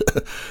tacit.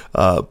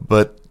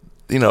 But,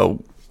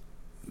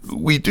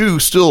 we do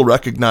still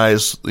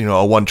recognize,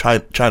 a one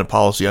China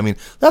policy. I mean,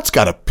 that's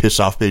got to piss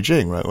off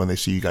Beijing, right, when they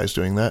see you guys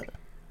doing that?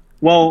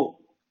 Well,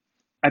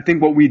 I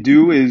think what we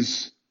do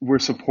is we're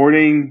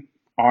supporting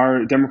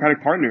our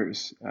democratic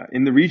partners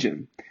in the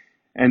region.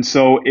 And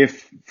so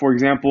if, for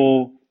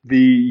example,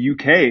 the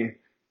UK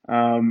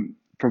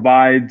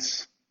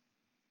provides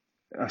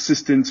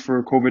assistance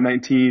for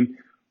COVID-19,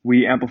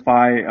 we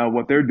amplify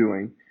what they're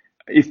doing.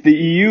 If the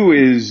EU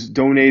is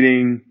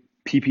donating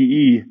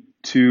PPE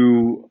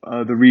to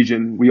the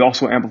region, we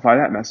also amplify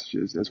that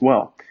messages as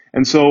well.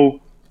 And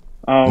so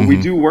we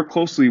do work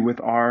closely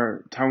with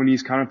our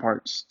Taiwanese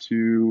counterparts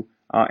to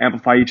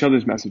amplify each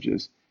other's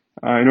messages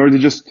in order to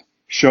just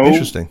show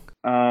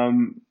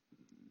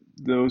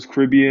those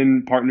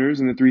Caribbean partners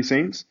in the Three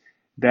Saints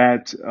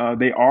that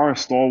they are a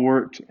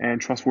stalwart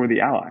and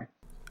trustworthy ally.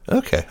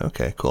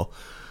 Okay, cool.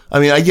 I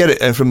mean, I get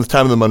it. And from the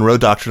time of the Monroe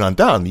Doctrine on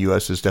down, the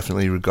U.S. has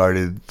definitely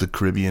regarded the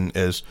Caribbean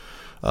as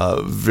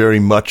very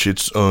much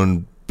its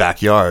own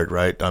backyard,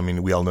 right? I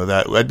mean, we all know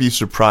that. I'd be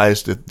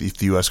surprised if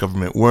the U.S.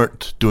 government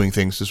weren't doing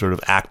things to sort of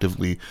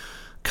actively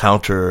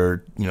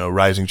counter,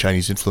 rising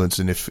Chinese influence,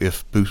 and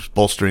if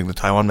bolstering the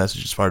Taiwan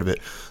message is part of it,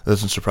 that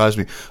doesn't surprise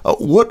me.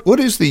 What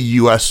is the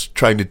U.S.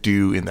 trying to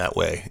do in that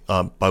way,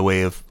 by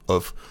way of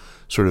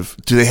sort of,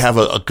 do they have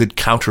a good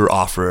counter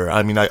offer?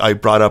 I mean, I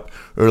brought up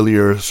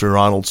earlier Sir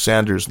Ronald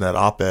Sanders in that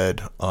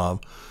op-ed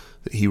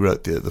he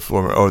wrote, the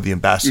former, or the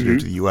ambassador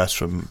to the U.S.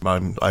 from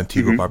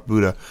Antigua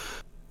Barbuda.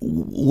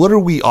 What are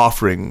we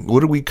offering?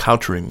 What are we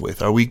countering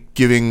with? Are we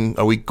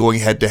going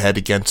head to head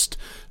against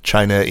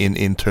China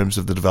in terms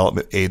of the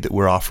development aid that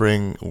we're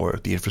offering or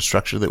the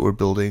infrastructure that we're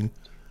building?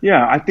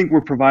 Yeah, I think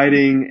we're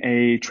providing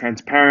a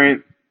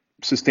transparent,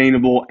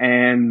 sustainable,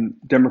 and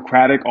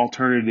democratic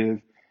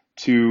alternative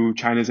to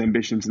China's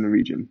ambitions in the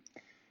region.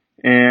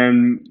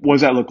 And what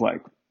does that look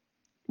like?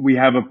 We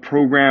have a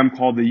program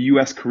called the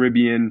U.S.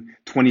 Caribbean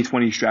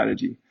 2020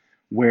 strategy,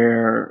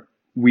 where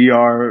we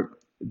are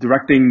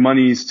directing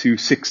monies to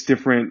 6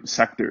 different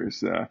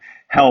sectors: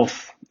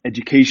 health,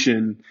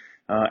 education,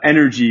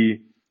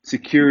 energy,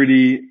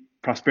 security,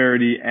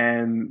 prosperity,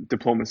 and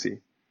diplomacy.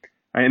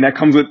 Right? And that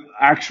comes with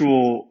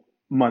actual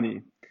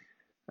money.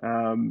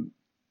 $10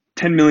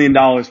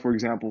 million, for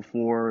example,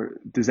 for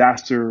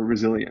disaster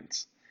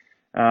resilience.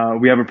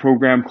 We have a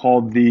program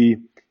called the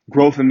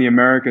Growth in the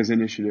Americas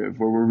Initiative,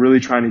 where we're really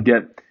trying to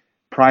get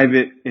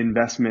private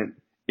investment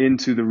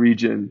into the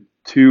region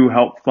to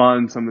help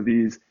fund some of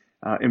these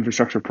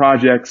infrastructure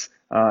projects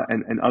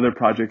and other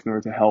projects in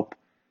order to help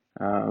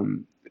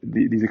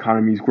these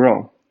economies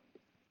grow.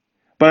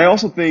 But I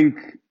also think,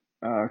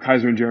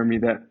 Kaiser and Jeremy,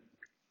 that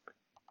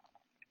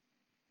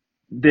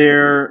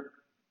there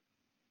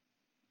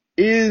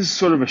is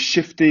sort of a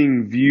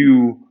shifting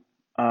view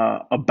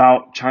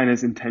about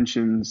China's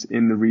intentions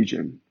in the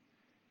region.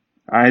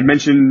 I had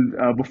mentioned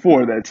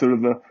before that sort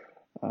of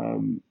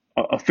the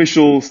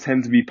officials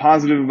tend to be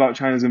positive about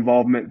China's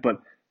involvement,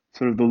 but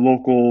sort of the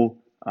local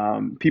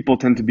people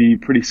tend to be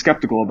pretty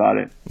skeptical about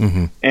it.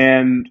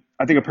 And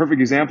I think a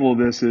perfect example of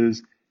this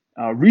is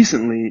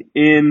recently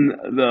in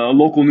the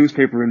local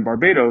newspaper in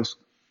Barbados,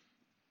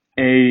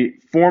 a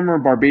former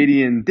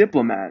Barbadian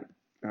diplomat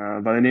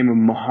by the name of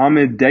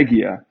Mohammed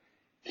Degia,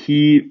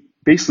 he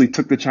basically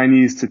took the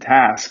Chinese to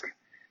task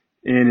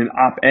in an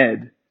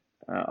op-ed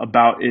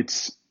about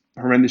its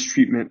horrendous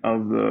treatment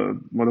of the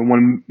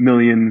 1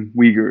 million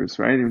Uyghurs,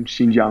 right, in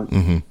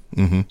Xinjiang.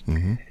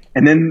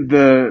 And then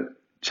the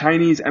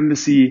Chinese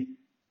embassy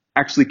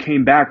actually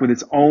came back with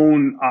its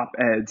own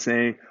op-ed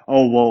saying,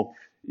 oh, well,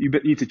 you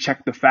need to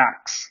check the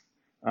facts.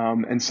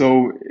 And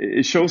so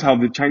it shows how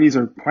the Chinese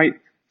are quite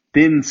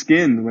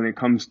thin-skinned when it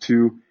comes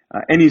to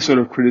any sort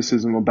of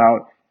criticism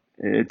about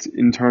its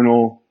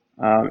internal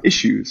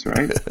issues,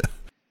 right?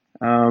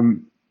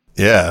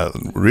 Yeah,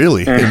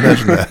 really.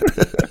 Imagine that.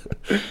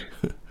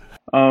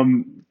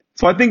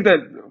 So I think that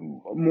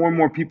more and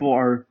more people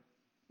are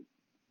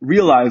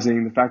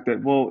realizing the fact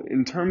that, well,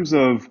 in terms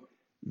of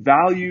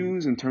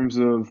values, in terms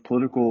of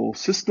political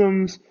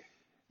systems,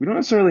 we don't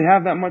necessarily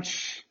have that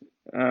much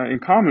in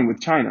common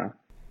with China.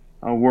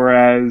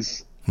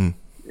 Whereas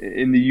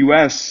in the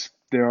U.S.,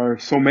 there are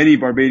so many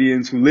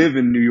Barbadians who live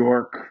in New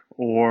York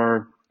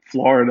or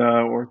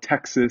Florida or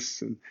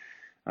Texas and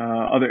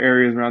other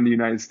areas around the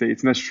United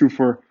States. And that's true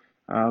for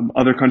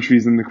other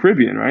countries in the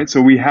Caribbean, right?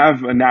 So we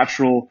have a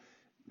natural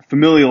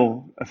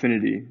familial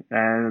affinity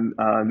and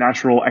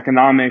natural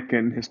economic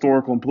and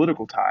historical and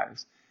political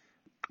ties.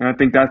 And I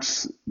think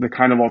that's the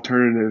kind of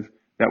alternative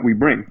that we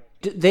bring.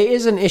 There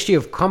is an issue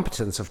of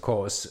competence, of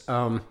course,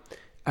 and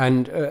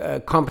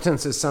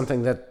competence is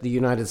something that the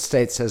United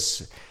States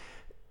has,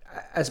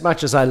 as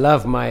much as I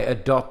love my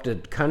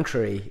adopted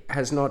country,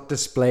 has not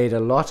displayed a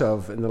lot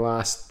of in the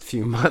last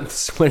few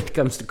months when it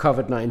comes to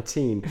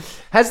COVID-19.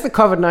 Has the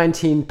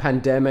COVID-19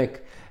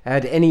 pandemic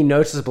had any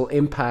noticeable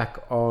impact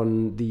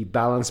on the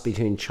balance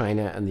between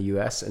China and the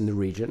US in the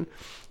region?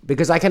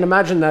 Because I can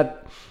imagine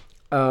that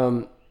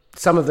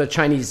some of the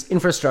Chinese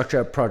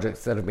infrastructure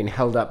projects that have been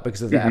held up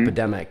because of the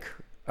epidemic,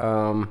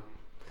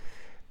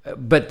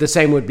 but the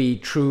same would be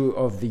true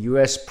of the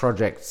US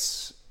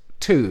projects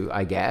too,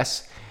 I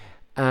guess.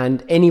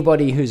 And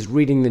anybody who's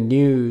reading the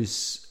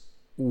news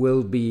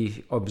will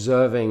be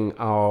observing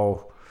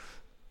our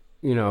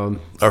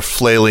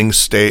flailing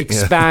state,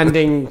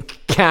 expanding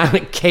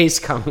case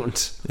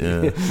count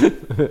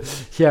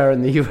here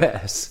in the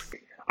US.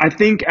 I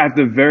think at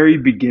the very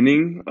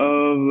beginning of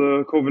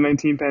the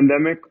COVID-19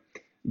 pandemic,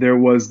 there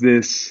was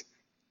this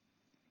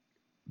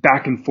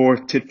back and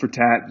forth, tit for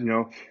tat,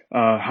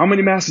 how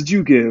many masks did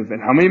you give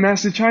and how many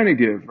masks did China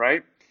give,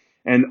 right?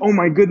 And oh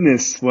my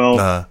goodness,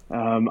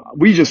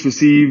 we just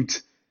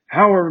received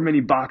however many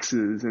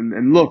boxes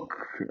and look,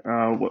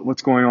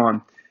 what's going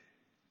on.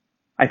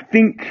 I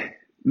think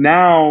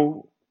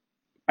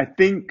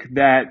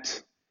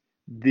that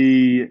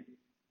the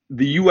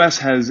U.S.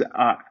 has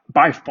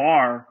by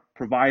far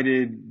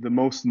provided the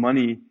most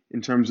money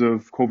in terms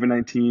of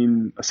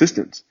COVID-19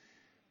 assistance,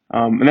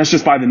 and that's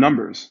just by the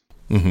numbers.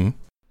 Mm-hmm.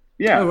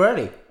 Yeah. Oh,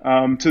 really?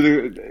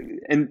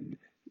 And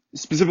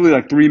specifically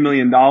like $3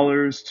 million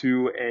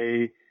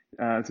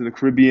to the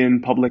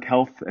Caribbean Public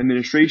Health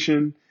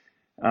Administration,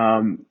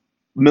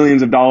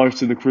 millions of dollars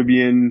to the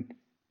Caribbean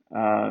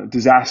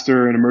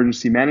Disaster and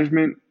Emergency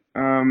Management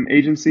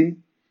Agency.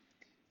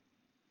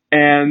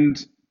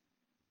 And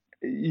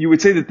you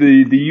would say that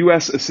the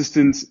U.S.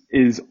 assistance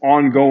is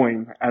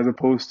ongoing as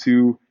opposed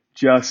to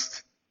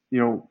just,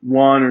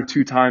 one or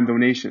two time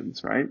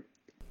donations, right?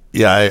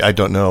 Yeah, I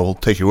don't know. We'll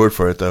take your word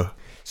for it, though.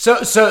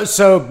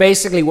 So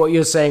basically what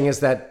you're saying is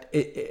that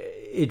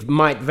it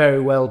might very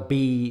well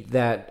be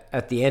that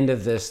at the end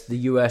of this, the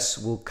U.S.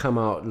 will come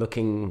out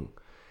looking,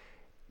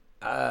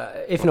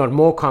 if not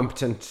more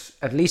competent,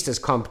 at least as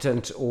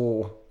competent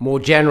or more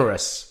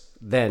generous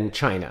than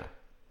China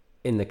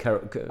in the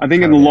I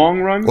think in the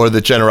long run. Or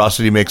the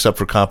generosity makes up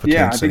for competence.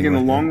 Yeah, I think in the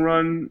long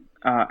run,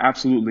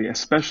 absolutely.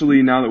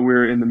 Especially now that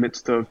we're in the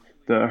midst of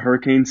the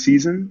hurricane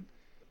season.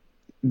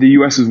 The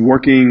U.S. is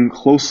working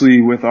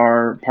closely with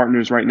our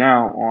partners right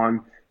now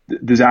on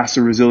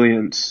disaster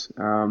resilience.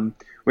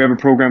 We have a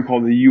program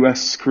called the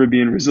U.S.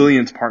 Caribbean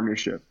Resilience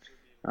Partnership,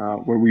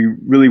 where we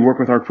really work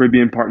with our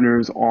Caribbean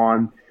partners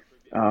on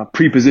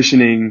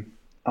pre-positioning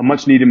a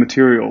much-needed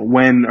material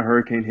when a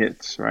hurricane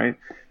hits, right?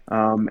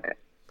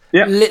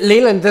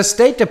 Leland, the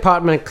State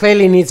Department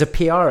clearly needs a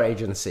PR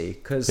agency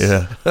because,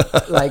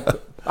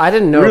 I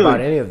didn't know about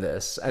any of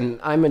this,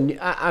 and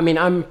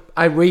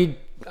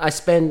I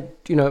spend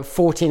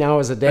 14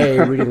 hours a day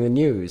reading the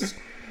news.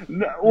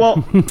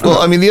 Well,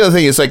 I mean, the other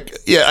thing is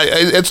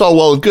it's all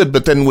well and good,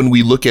 but then when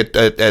we look at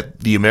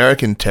the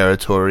American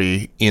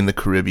territory in the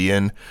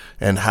Caribbean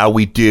and how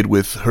we did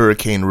with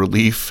hurricane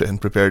relief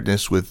and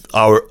preparedness with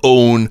our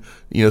own,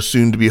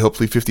 soon to be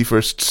hopefully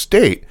 51st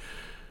state,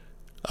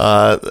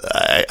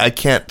 I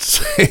can't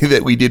say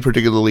that we did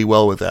particularly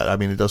well with that. I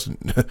mean, it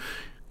doesn't.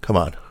 Come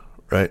on,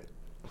 right?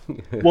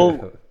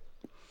 Well,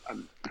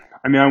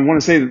 I mean, I want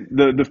to say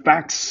the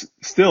facts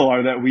still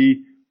are that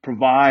we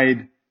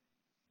provide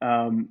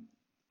a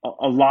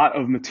lot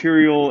of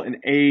material and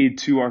aid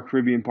to our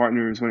Caribbean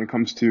partners when it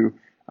comes to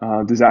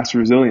disaster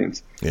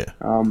resilience. Yeah.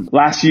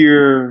 Last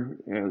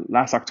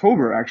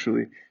October,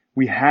 actually,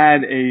 we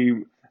had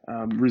a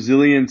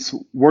resilience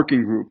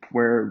working group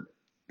where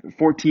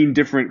 14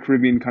 different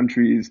Caribbean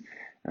countries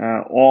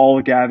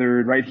all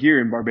gathered right here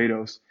in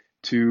Barbados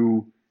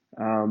to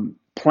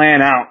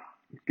plan out,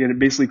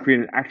 basically create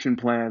an action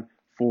plan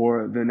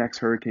for the next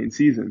hurricane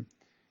season.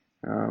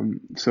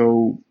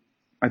 So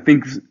I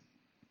think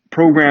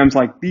programs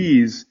like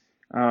these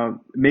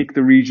make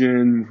the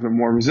region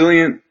more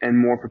resilient and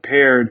more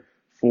prepared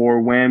for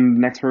when the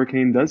next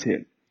hurricane does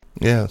hit.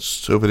 Yeah,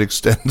 so if it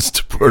extends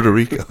to Puerto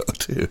Rico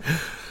too.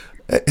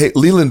 Hey,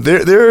 Leland,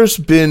 there's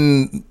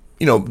been,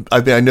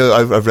 I know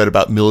I've read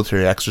about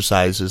military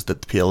exercises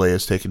that the PLA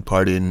has taken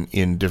part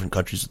in different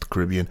countries of the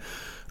Caribbean.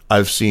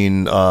 I've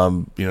seen,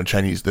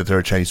 that there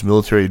are Chinese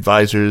military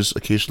advisors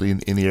occasionally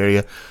in the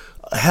area.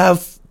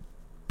 Have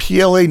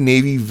PLA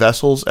Navy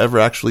vessels ever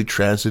actually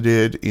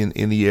transited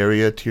in the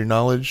area, to your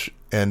knowledge?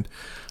 And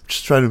I'm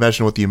just trying to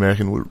imagine what the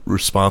American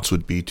response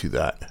would be to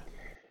that.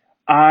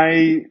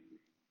 I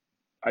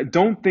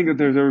don't think that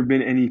there's ever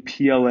been any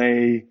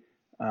PLA,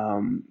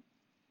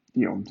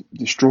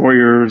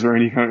 destroyers or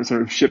any kind of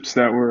sort of ships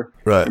that were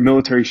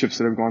military ships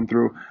that have gone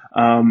through.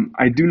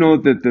 I do know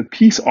that the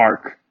Peace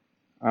Ark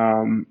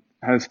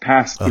has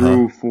passed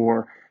through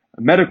for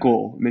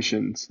medical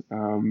missions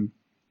in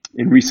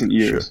recent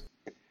years.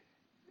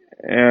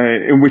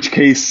 Sure. In which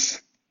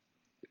case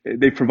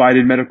they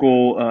provided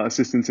medical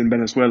assistance in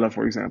Venezuela,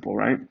 for example,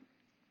 right?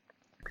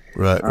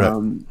 Right.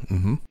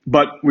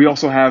 But we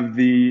also have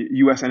the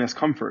USNS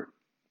Comfort,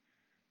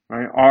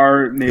 right?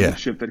 Our naval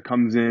ship that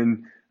comes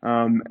in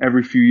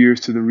every few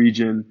years to the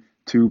region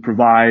to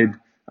provide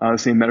the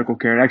same medical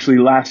care. And actually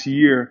last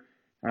year,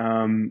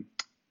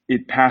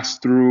 it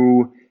passed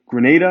through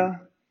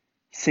Grenada,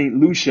 St.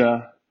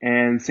 Lucia,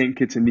 and St.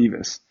 Kitts and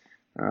Nevis,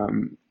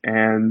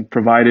 and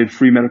provided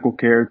free medical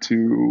care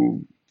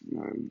to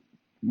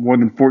more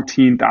than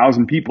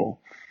 14,000 people.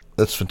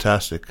 That's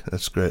fantastic.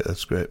 That's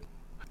great.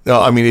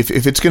 No, I mean, if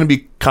it's going to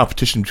be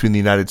competition between the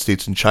United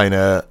States and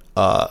China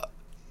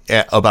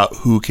about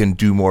who can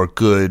do more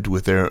good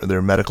with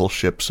their medical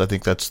ships, I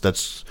think that's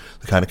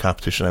the kind of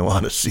competition I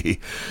want to see.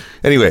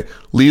 Anyway,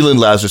 Leland,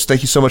 Lazarus,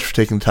 thank you so much for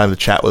taking the time to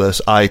chat with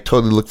us. I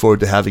totally look forward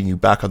to having you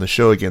back on the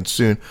show again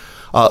soon.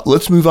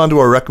 Let's move on to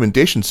our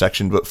recommendation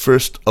section, but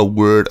first, a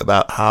word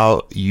about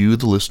how you,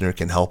 the listener,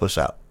 can help us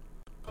out.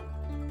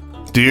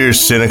 Dear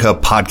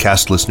Sinica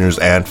podcast listeners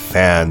and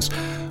fans,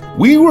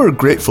 we were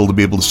grateful to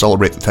be able to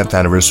celebrate the 10th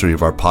anniversary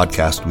of our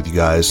podcast with you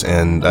guys,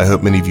 and I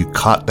hope many of you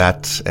caught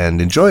that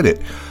and enjoyed it.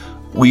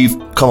 We've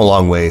come a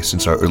long way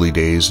since our early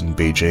days in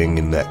Beijing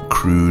in that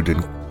crude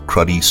and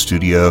cruddy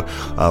studio.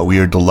 We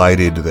are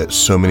delighted that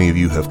so many of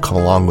you have come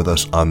along with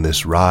us on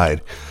this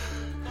ride.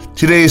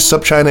 Today's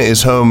SupChina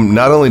is home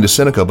not only to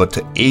Sinica, but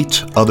to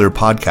 8 other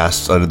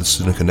podcasts under the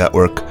Sinica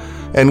network,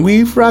 and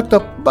we've racked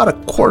up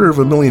about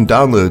 250,000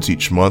 downloads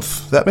each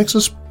month. That makes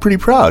us pretty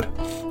proud,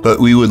 but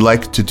we would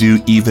like to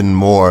do even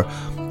more,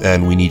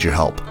 and we need your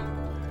help.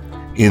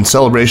 In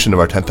celebration of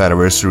our 10th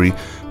anniversary,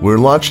 we're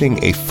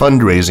launching a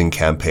fundraising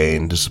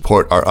campaign to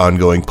support our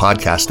ongoing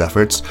podcast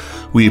efforts.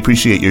 We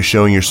appreciate your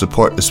showing your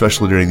support,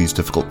 especially during these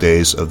difficult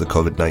days of the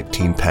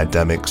COVID-19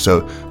 pandemic,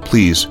 so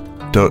please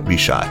don't be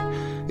shy.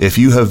 If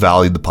you have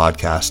valued the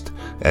podcast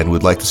and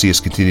would like to see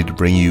us continue to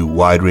bring you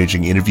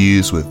wide-ranging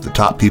interviews with the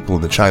top people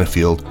in the China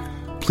field,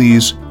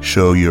 please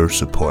show your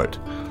support.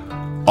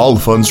 All the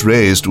funds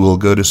raised will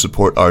go to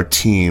support our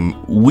team.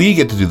 We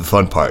get to do the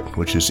fun part,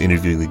 which is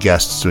interviewing the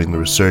guests, doing the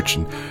research,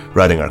 and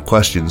writing our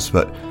questions,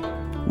 but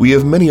we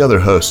have many other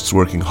hosts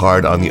working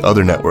hard on the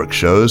other network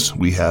shows.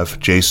 We have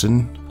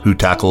Jason, who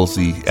tackles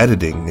the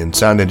editing and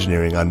sound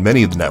engineering on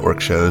many of the network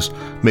shows,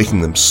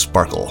 making them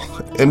sparkle.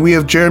 And we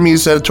have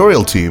Jeremy's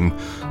editorial team,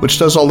 which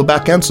does all the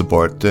back-end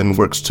support and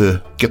works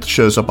to get the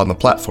shows up on the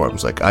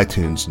platforms like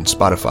iTunes and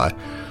Spotify,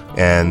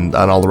 and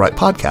on all the right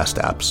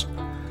podcast apps.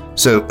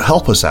 So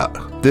help us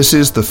out. This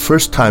is the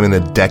first time in a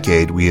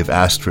decade we have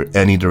asked for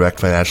any direct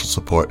financial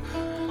support.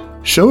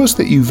 Show us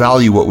that you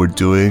value what we're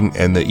doing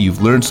and that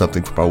you've learned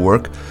something from our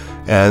work,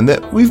 and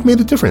that we've made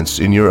a difference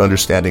in your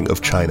understanding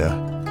of China.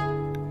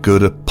 Go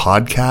to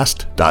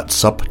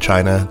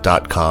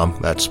podcast.supchina.com,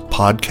 that's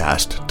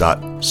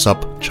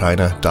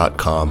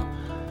podcast.supchina.com,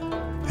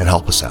 and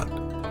help us out.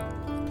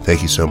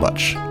 Thank you so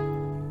much.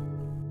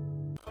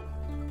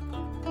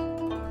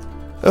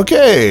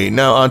 Okay,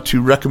 now on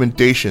to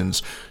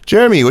recommendations.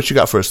 Jeremy, what you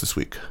got for us this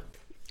week?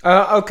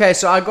 Okay,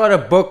 so I got a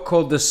book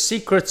called The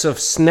Secrets of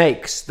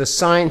Snakes, The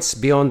Science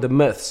Beyond the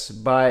Myths,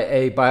 by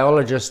a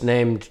biologist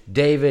named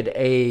David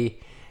A.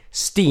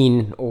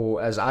 Steen,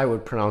 or as I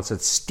would pronounce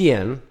it,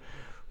 Steen,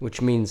 which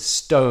means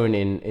stone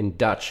in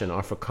Dutch and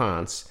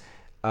Afrikaans.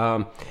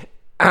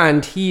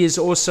 And he is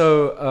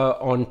also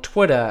on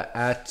Twitter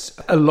at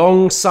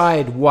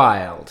Alongside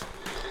Wild.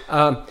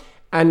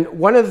 And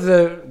one of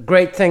the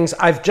great things,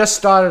 I've just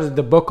started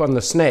the book on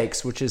the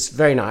snakes, which is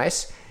very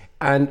nice.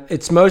 And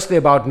it's mostly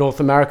about North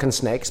American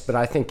snakes, but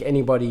I think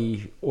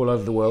anybody all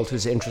over the world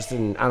who's interested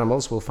in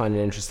animals will find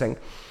it interesting.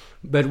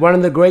 But one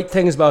of the great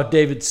things about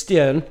David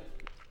Stern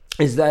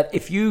is that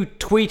if you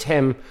tweet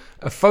him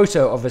a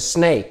photo of a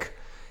snake,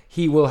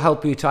 he will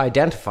help you to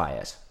identify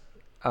it.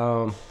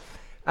 And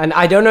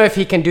I don't know if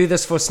he can do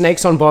this for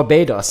snakes on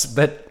Barbados,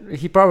 but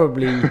he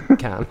probably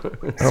can.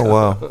 Oh,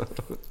 wow.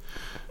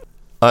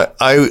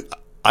 I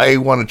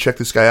want to check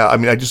this guy out. I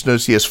mean, I just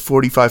noticed he has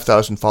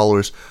 45,000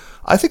 followers.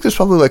 I think there's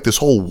probably like this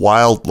whole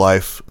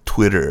wildlife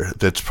Twitter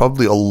that's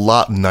probably a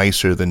lot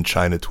nicer than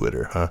China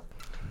Twitter, huh?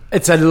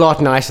 It's a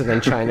lot nicer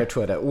than China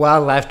Twitter.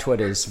 Wildlife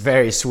Twitter is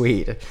very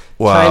sweet.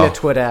 Wow. China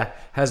Twitter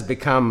has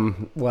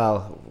become,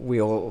 well,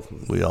 we all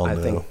I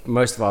know. think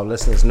most of our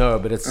listeners know,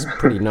 but it's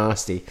pretty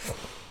nasty.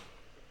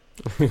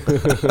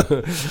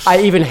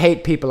 I even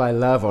hate people I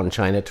love on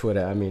China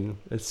Twitter. I mean,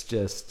 it's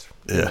just...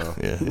 Yeah.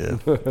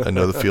 I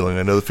know the feeling.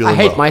 I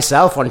hate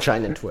myself on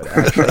China Twitter,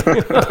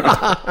 actually.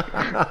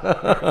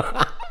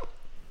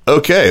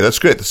 Okay, that's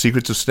great. The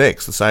Secrets of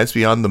Snakes, The Science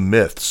Beyond the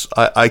Myths.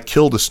 I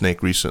killed a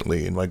snake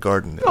recently in my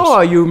garden.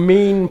 Oh, you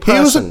mean person.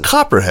 He was a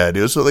copperhead.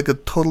 He was like a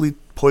totally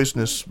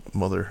poisonous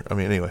mother. I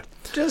mean, anyway.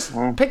 Just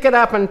pick it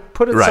up and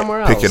put it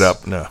somewhere else. Pick it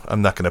up. No,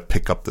 I'm not going to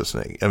pick up the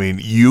snake. I mean,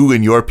 you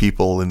and your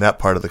people in that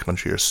part of the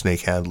country are snake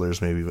handlers,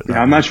 maybe. But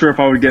I'm not sure if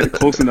I would get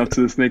close enough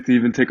to the snake to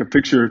even take a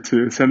picture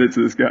to send it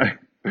to this guy.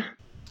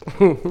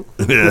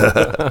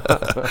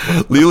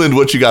 Yeah. Leland,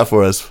 what you got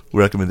for us?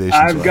 Recommendations?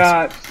 I've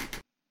got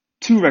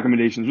 2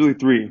 recommendations, really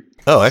 3.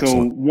 Oh,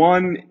 excellent. So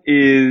one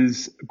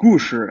is 故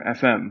事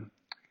FM.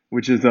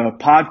 which is a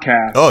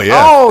podcast. Oh,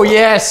 yeah. Oh,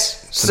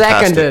 yes.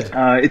 Fantastic.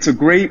 Seconded. It's a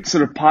great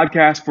sort of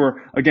podcast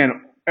for,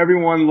 again,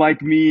 everyone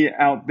like me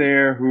out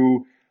there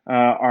who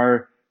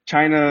are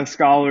China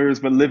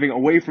scholars but living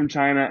away from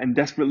China and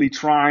desperately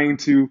trying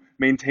to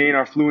maintain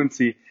our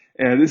fluency.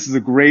 This is a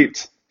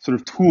great sort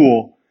of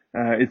tool.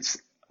 It's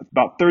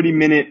about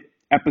 30-minute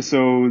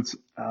episodes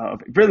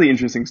of really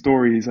interesting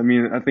stories. I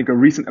mean, I think a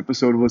recent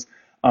episode was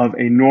of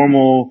a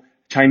normal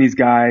Chinese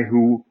guy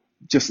who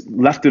just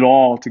left it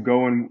all to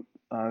go and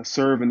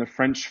serve in the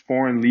French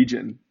Foreign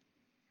Legion.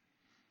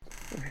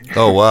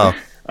 Oh, wow.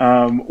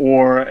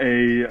 Or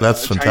a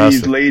That's Chinese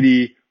fantastic.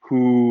 lady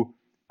who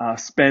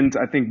spent,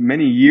 I think,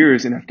 many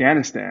years in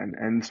Afghanistan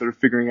and sort of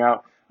figuring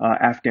out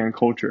Afghan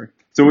culture.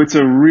 So it's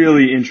a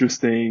really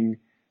interesting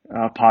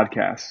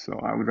podcast. So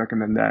I would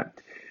recommend that.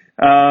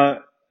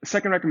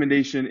 Second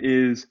recommendation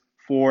is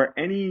for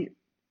any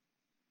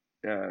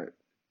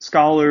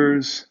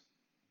scholars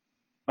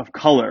of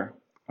color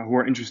who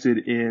are interested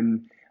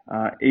in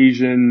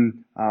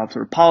Asian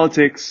sort of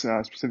politics,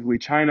 specifically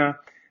China.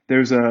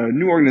 There's a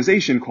new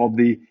organization called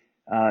the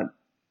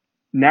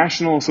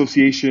National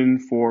Association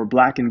for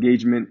Black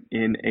Engagement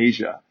in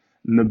Asia,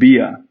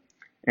 NABIA,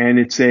 and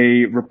it's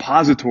a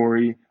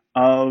repository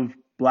of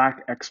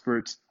Black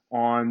experts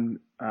on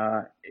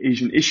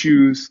Asian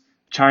issues,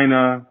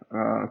 China,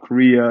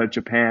 Korea,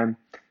 Japan.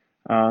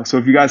 So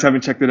if you guys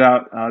haven't checked it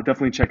out,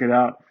 definitely check it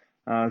out.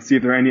 See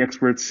if there are any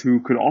experts who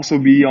could also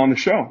be on the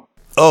show.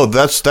 Oh,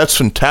 that's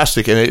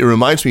fantastic, and it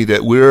reminds me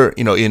that we're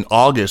in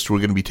August we're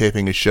going to be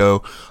taping a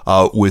show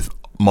with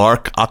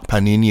Mark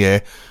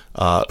Akpaninye,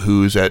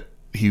 who's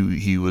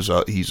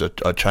he's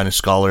a China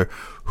scholar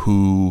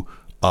who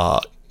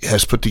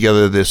has put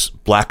together this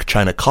Black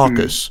China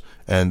Caucus,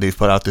 and they've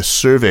put out this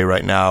survey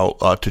right now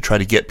to try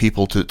to get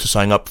people to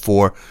sign up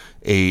for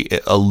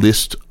a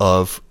list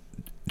of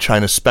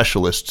China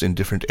specialists in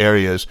different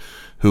areas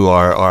who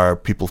are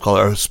people of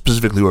color,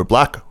 specifically who are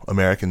Black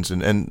Americans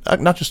and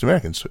not just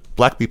Americans,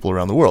 Black people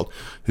around the world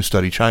who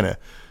study China.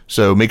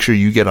 So make sure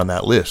you get on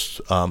that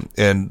list.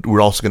 And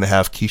we're also going to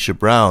have Keisha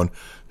Brown,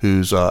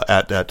 who's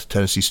at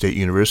Tennessee State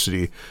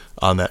University,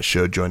 on that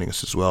show, joining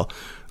us as well.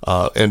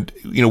 And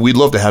we'd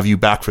love to have you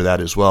back for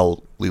that as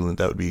well, Leland.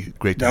 That would be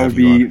great to have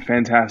you on. That would be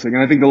fantastic.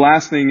 And I think the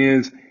last thing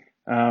is,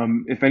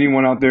 if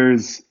anyone out there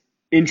is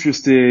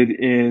interested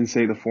in,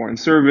 say, the Foreign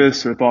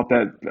Service or thought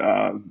that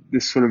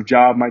this sort of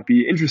job might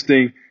be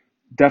interesting,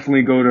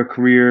 definitely go to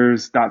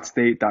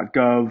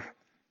careers.state.gov.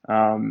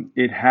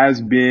 It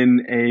has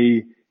been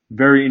a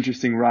very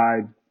interesting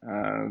ride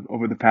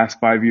over the past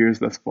 5 years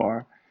thus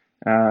far.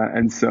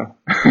 And so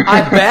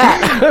I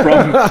bet.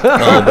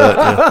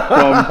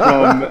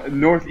 from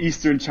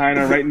northeastern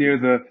China, right near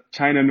the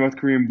China-North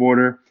Korean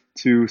border,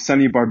 to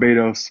sunny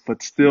Barbados,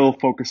 but still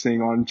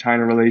focusing on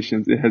China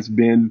relations, it has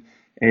been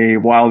a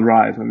wild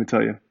ride, let me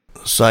tell you.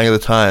 Sign of the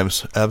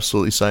times.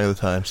 Absolutely sign of the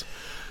times.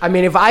 I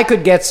mean, if I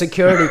could get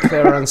security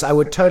clearance, I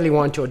would totally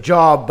want your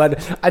job,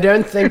 but I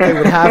don't think they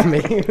would have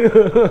me.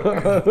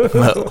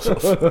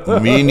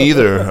 Well, me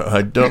neither.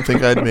 I don't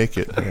think I'd make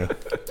it. Yeah.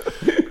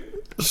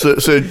 So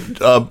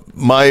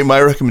my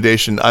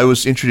recommendation, I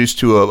was introduced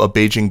to a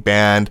Beijing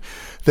band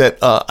that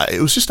it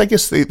was just, I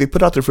guess they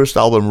put out their first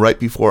album right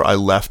before I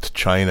left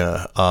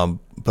China.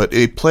 But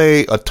they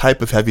play a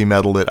type of heavy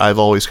metal that I've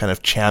always kind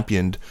of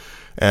championed,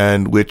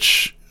 and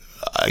which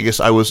I guess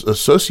I was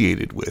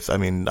associated with. I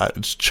mean,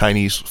 it's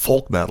Chinese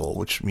folk metal,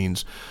 which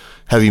means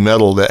heavy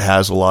metal that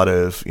has a lot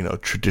of,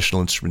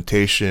 traditional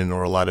instrumentation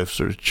or a lot of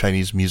sort of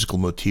Chinese musical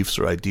motifs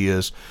or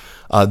ideas.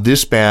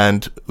 This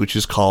band, which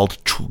is called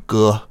Chu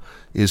Ge,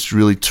 is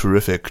really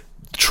terrific.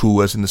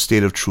 Chu, as in the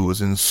state of Chu,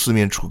 as in 四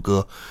面楚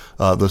歌,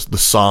 the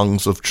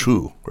songs of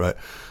Chu, right?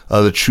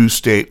 The Chu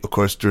state, of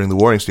course, during the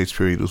Warring States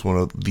period, was one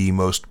of the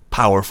most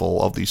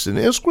powerful of these, and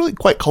it was really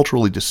quite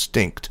culturally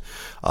distinct.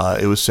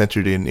 It was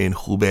centered in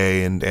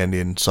Hubei and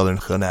in southern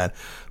Henan,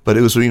 but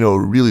it was, a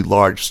really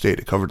large state.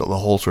 It covered the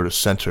whole sort of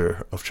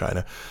center of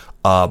China.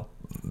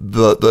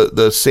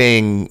 The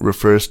saying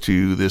refers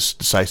to this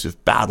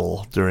decisive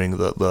battle during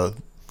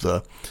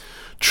the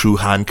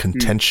Chu-Han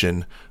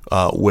contention,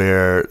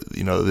 where,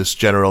 this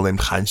general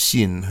named Han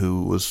Xin,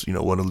 who was,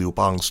 one of Liu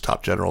Bang's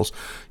top generals,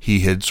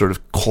 he had sort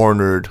of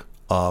cornered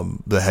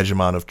the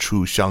hegemon of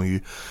Chu,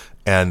 Xiangyu,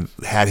 and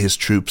had his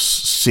troops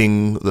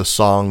sing the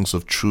songs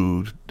of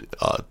Chu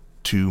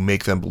to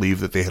make them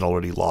believe that they had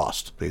already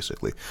lost,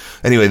 basically.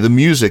 Anyway, the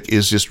music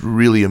is just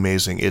really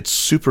amazing. It's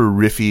super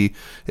riffy.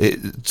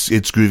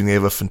 It's grooving. They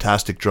have a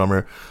fantastic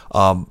drummer.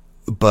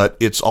 But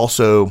it's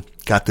also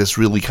got this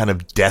really kind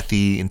of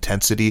deathy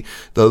intensity.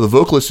 The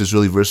vocalist is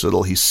really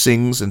versatile. He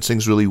sings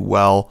really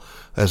well,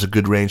 has a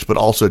good range, but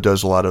also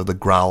does a lot of the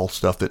growl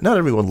stuff that not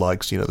everyone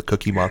likes, the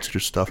Cookie Monster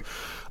stuff.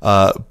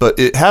 But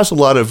it has a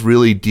lot of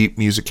really deep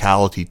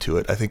musicality to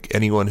it. I think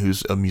anyone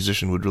who's a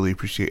musician would really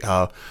appreciate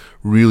how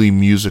really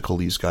musical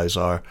these guys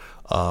are.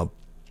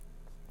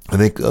 I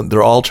think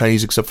they're all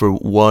Chinese except for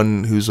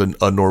one who's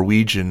a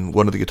Norwegian.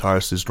 One of the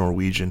guitarists is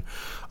Norwegian.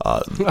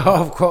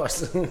 Of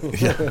course.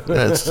 Yeah,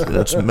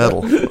 that's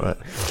metal. Right?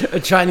 A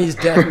Chinese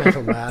death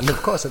metal band.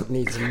 Of course it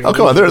needs a Oh,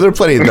 come on. There are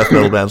plenty of death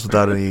metal bands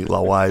without any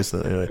Laois.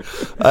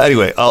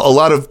 Anyway, a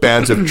lot of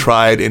bands have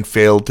tried and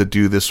failed to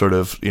do this sort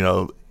of,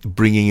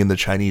 bringing in the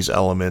Chinese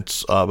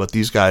elements, but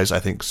these guys, I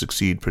think,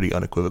 succeed pretty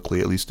unequivocally,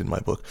 at least in my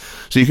book.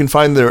 So you can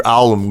find their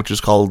album, which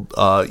is called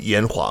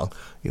Yanhuang,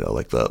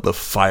 like the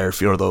fire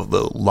or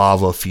the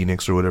lava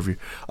phoenix or whatever,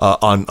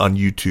 on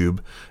YouTube,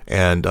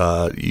 and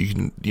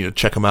you can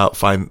check them out,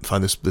 find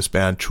this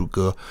band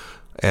Chuge,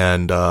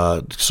 and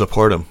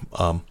support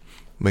them.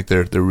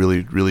 They're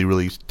really, really,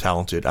 really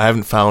talented. I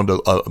haven't found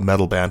a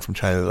metal band from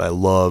China that I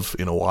love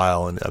in a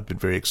while, and I've been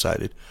very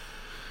excited.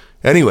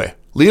 Anyway,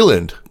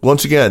 Leland,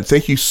 once again,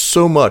 thank you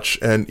so much,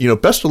 and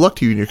best of luck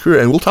to you in your career.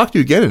 And we'll talk to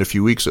you again in a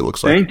few weeks. It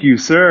looks like. Thank you,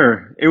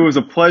 sir. It was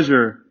a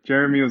pleasure,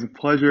 Jeremy. It was a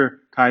pleasure,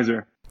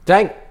 Kaiser.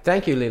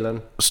 Thank you,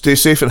 Leland. Stay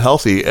safe and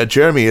healthy.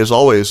 Jeremy, as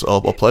always,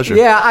 a pleasure.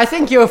 Yeah, I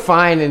think you're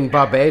fine in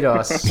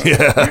Barbados.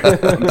 Yeah.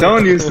 I'm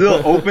telling you,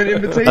 still open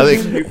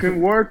invitation. You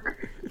can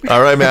work.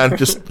 All right, man.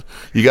 Just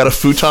you got a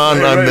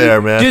futon on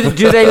there, man.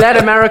 Do they let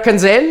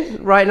Americans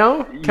in right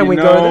now? Can we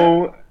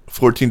go there?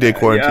 14-day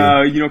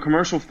quarantine.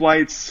 Commercial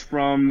flights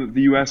from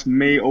the U.S.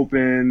 may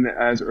open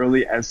as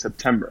early as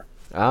September.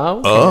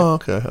 Oh,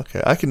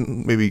 okay. I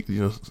can maybe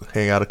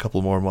hang out a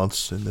couple more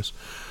months in this,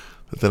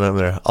 but then I'm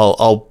there.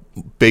 I'll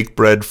bake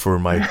bread for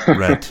my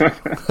rent.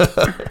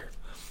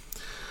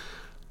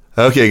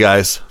 Okay,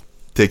 guys,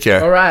 take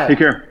care. All right, take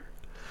care.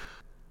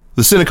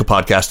 The Sinica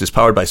podcast is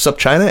powered by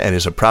SupChina and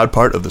is a proud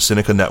part of the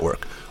Sinica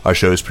Network. Our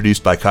show is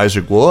produced by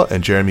Kaiser Guo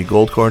and Jeremy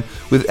Goldkorn,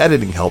 with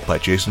editing help by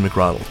Jason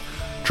McRonald.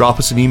 Drop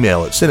us an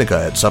email at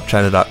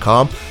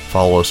sinica@supchina.com,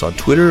 follow us on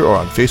Twitter or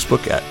on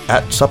Facebook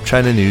at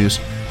SupChina News,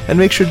 and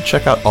make sure to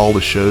check out all the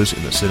shows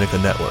in the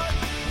Sinica Network.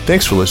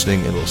 Thanks for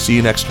listening, and we'll see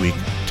you next week.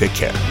 Take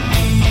care.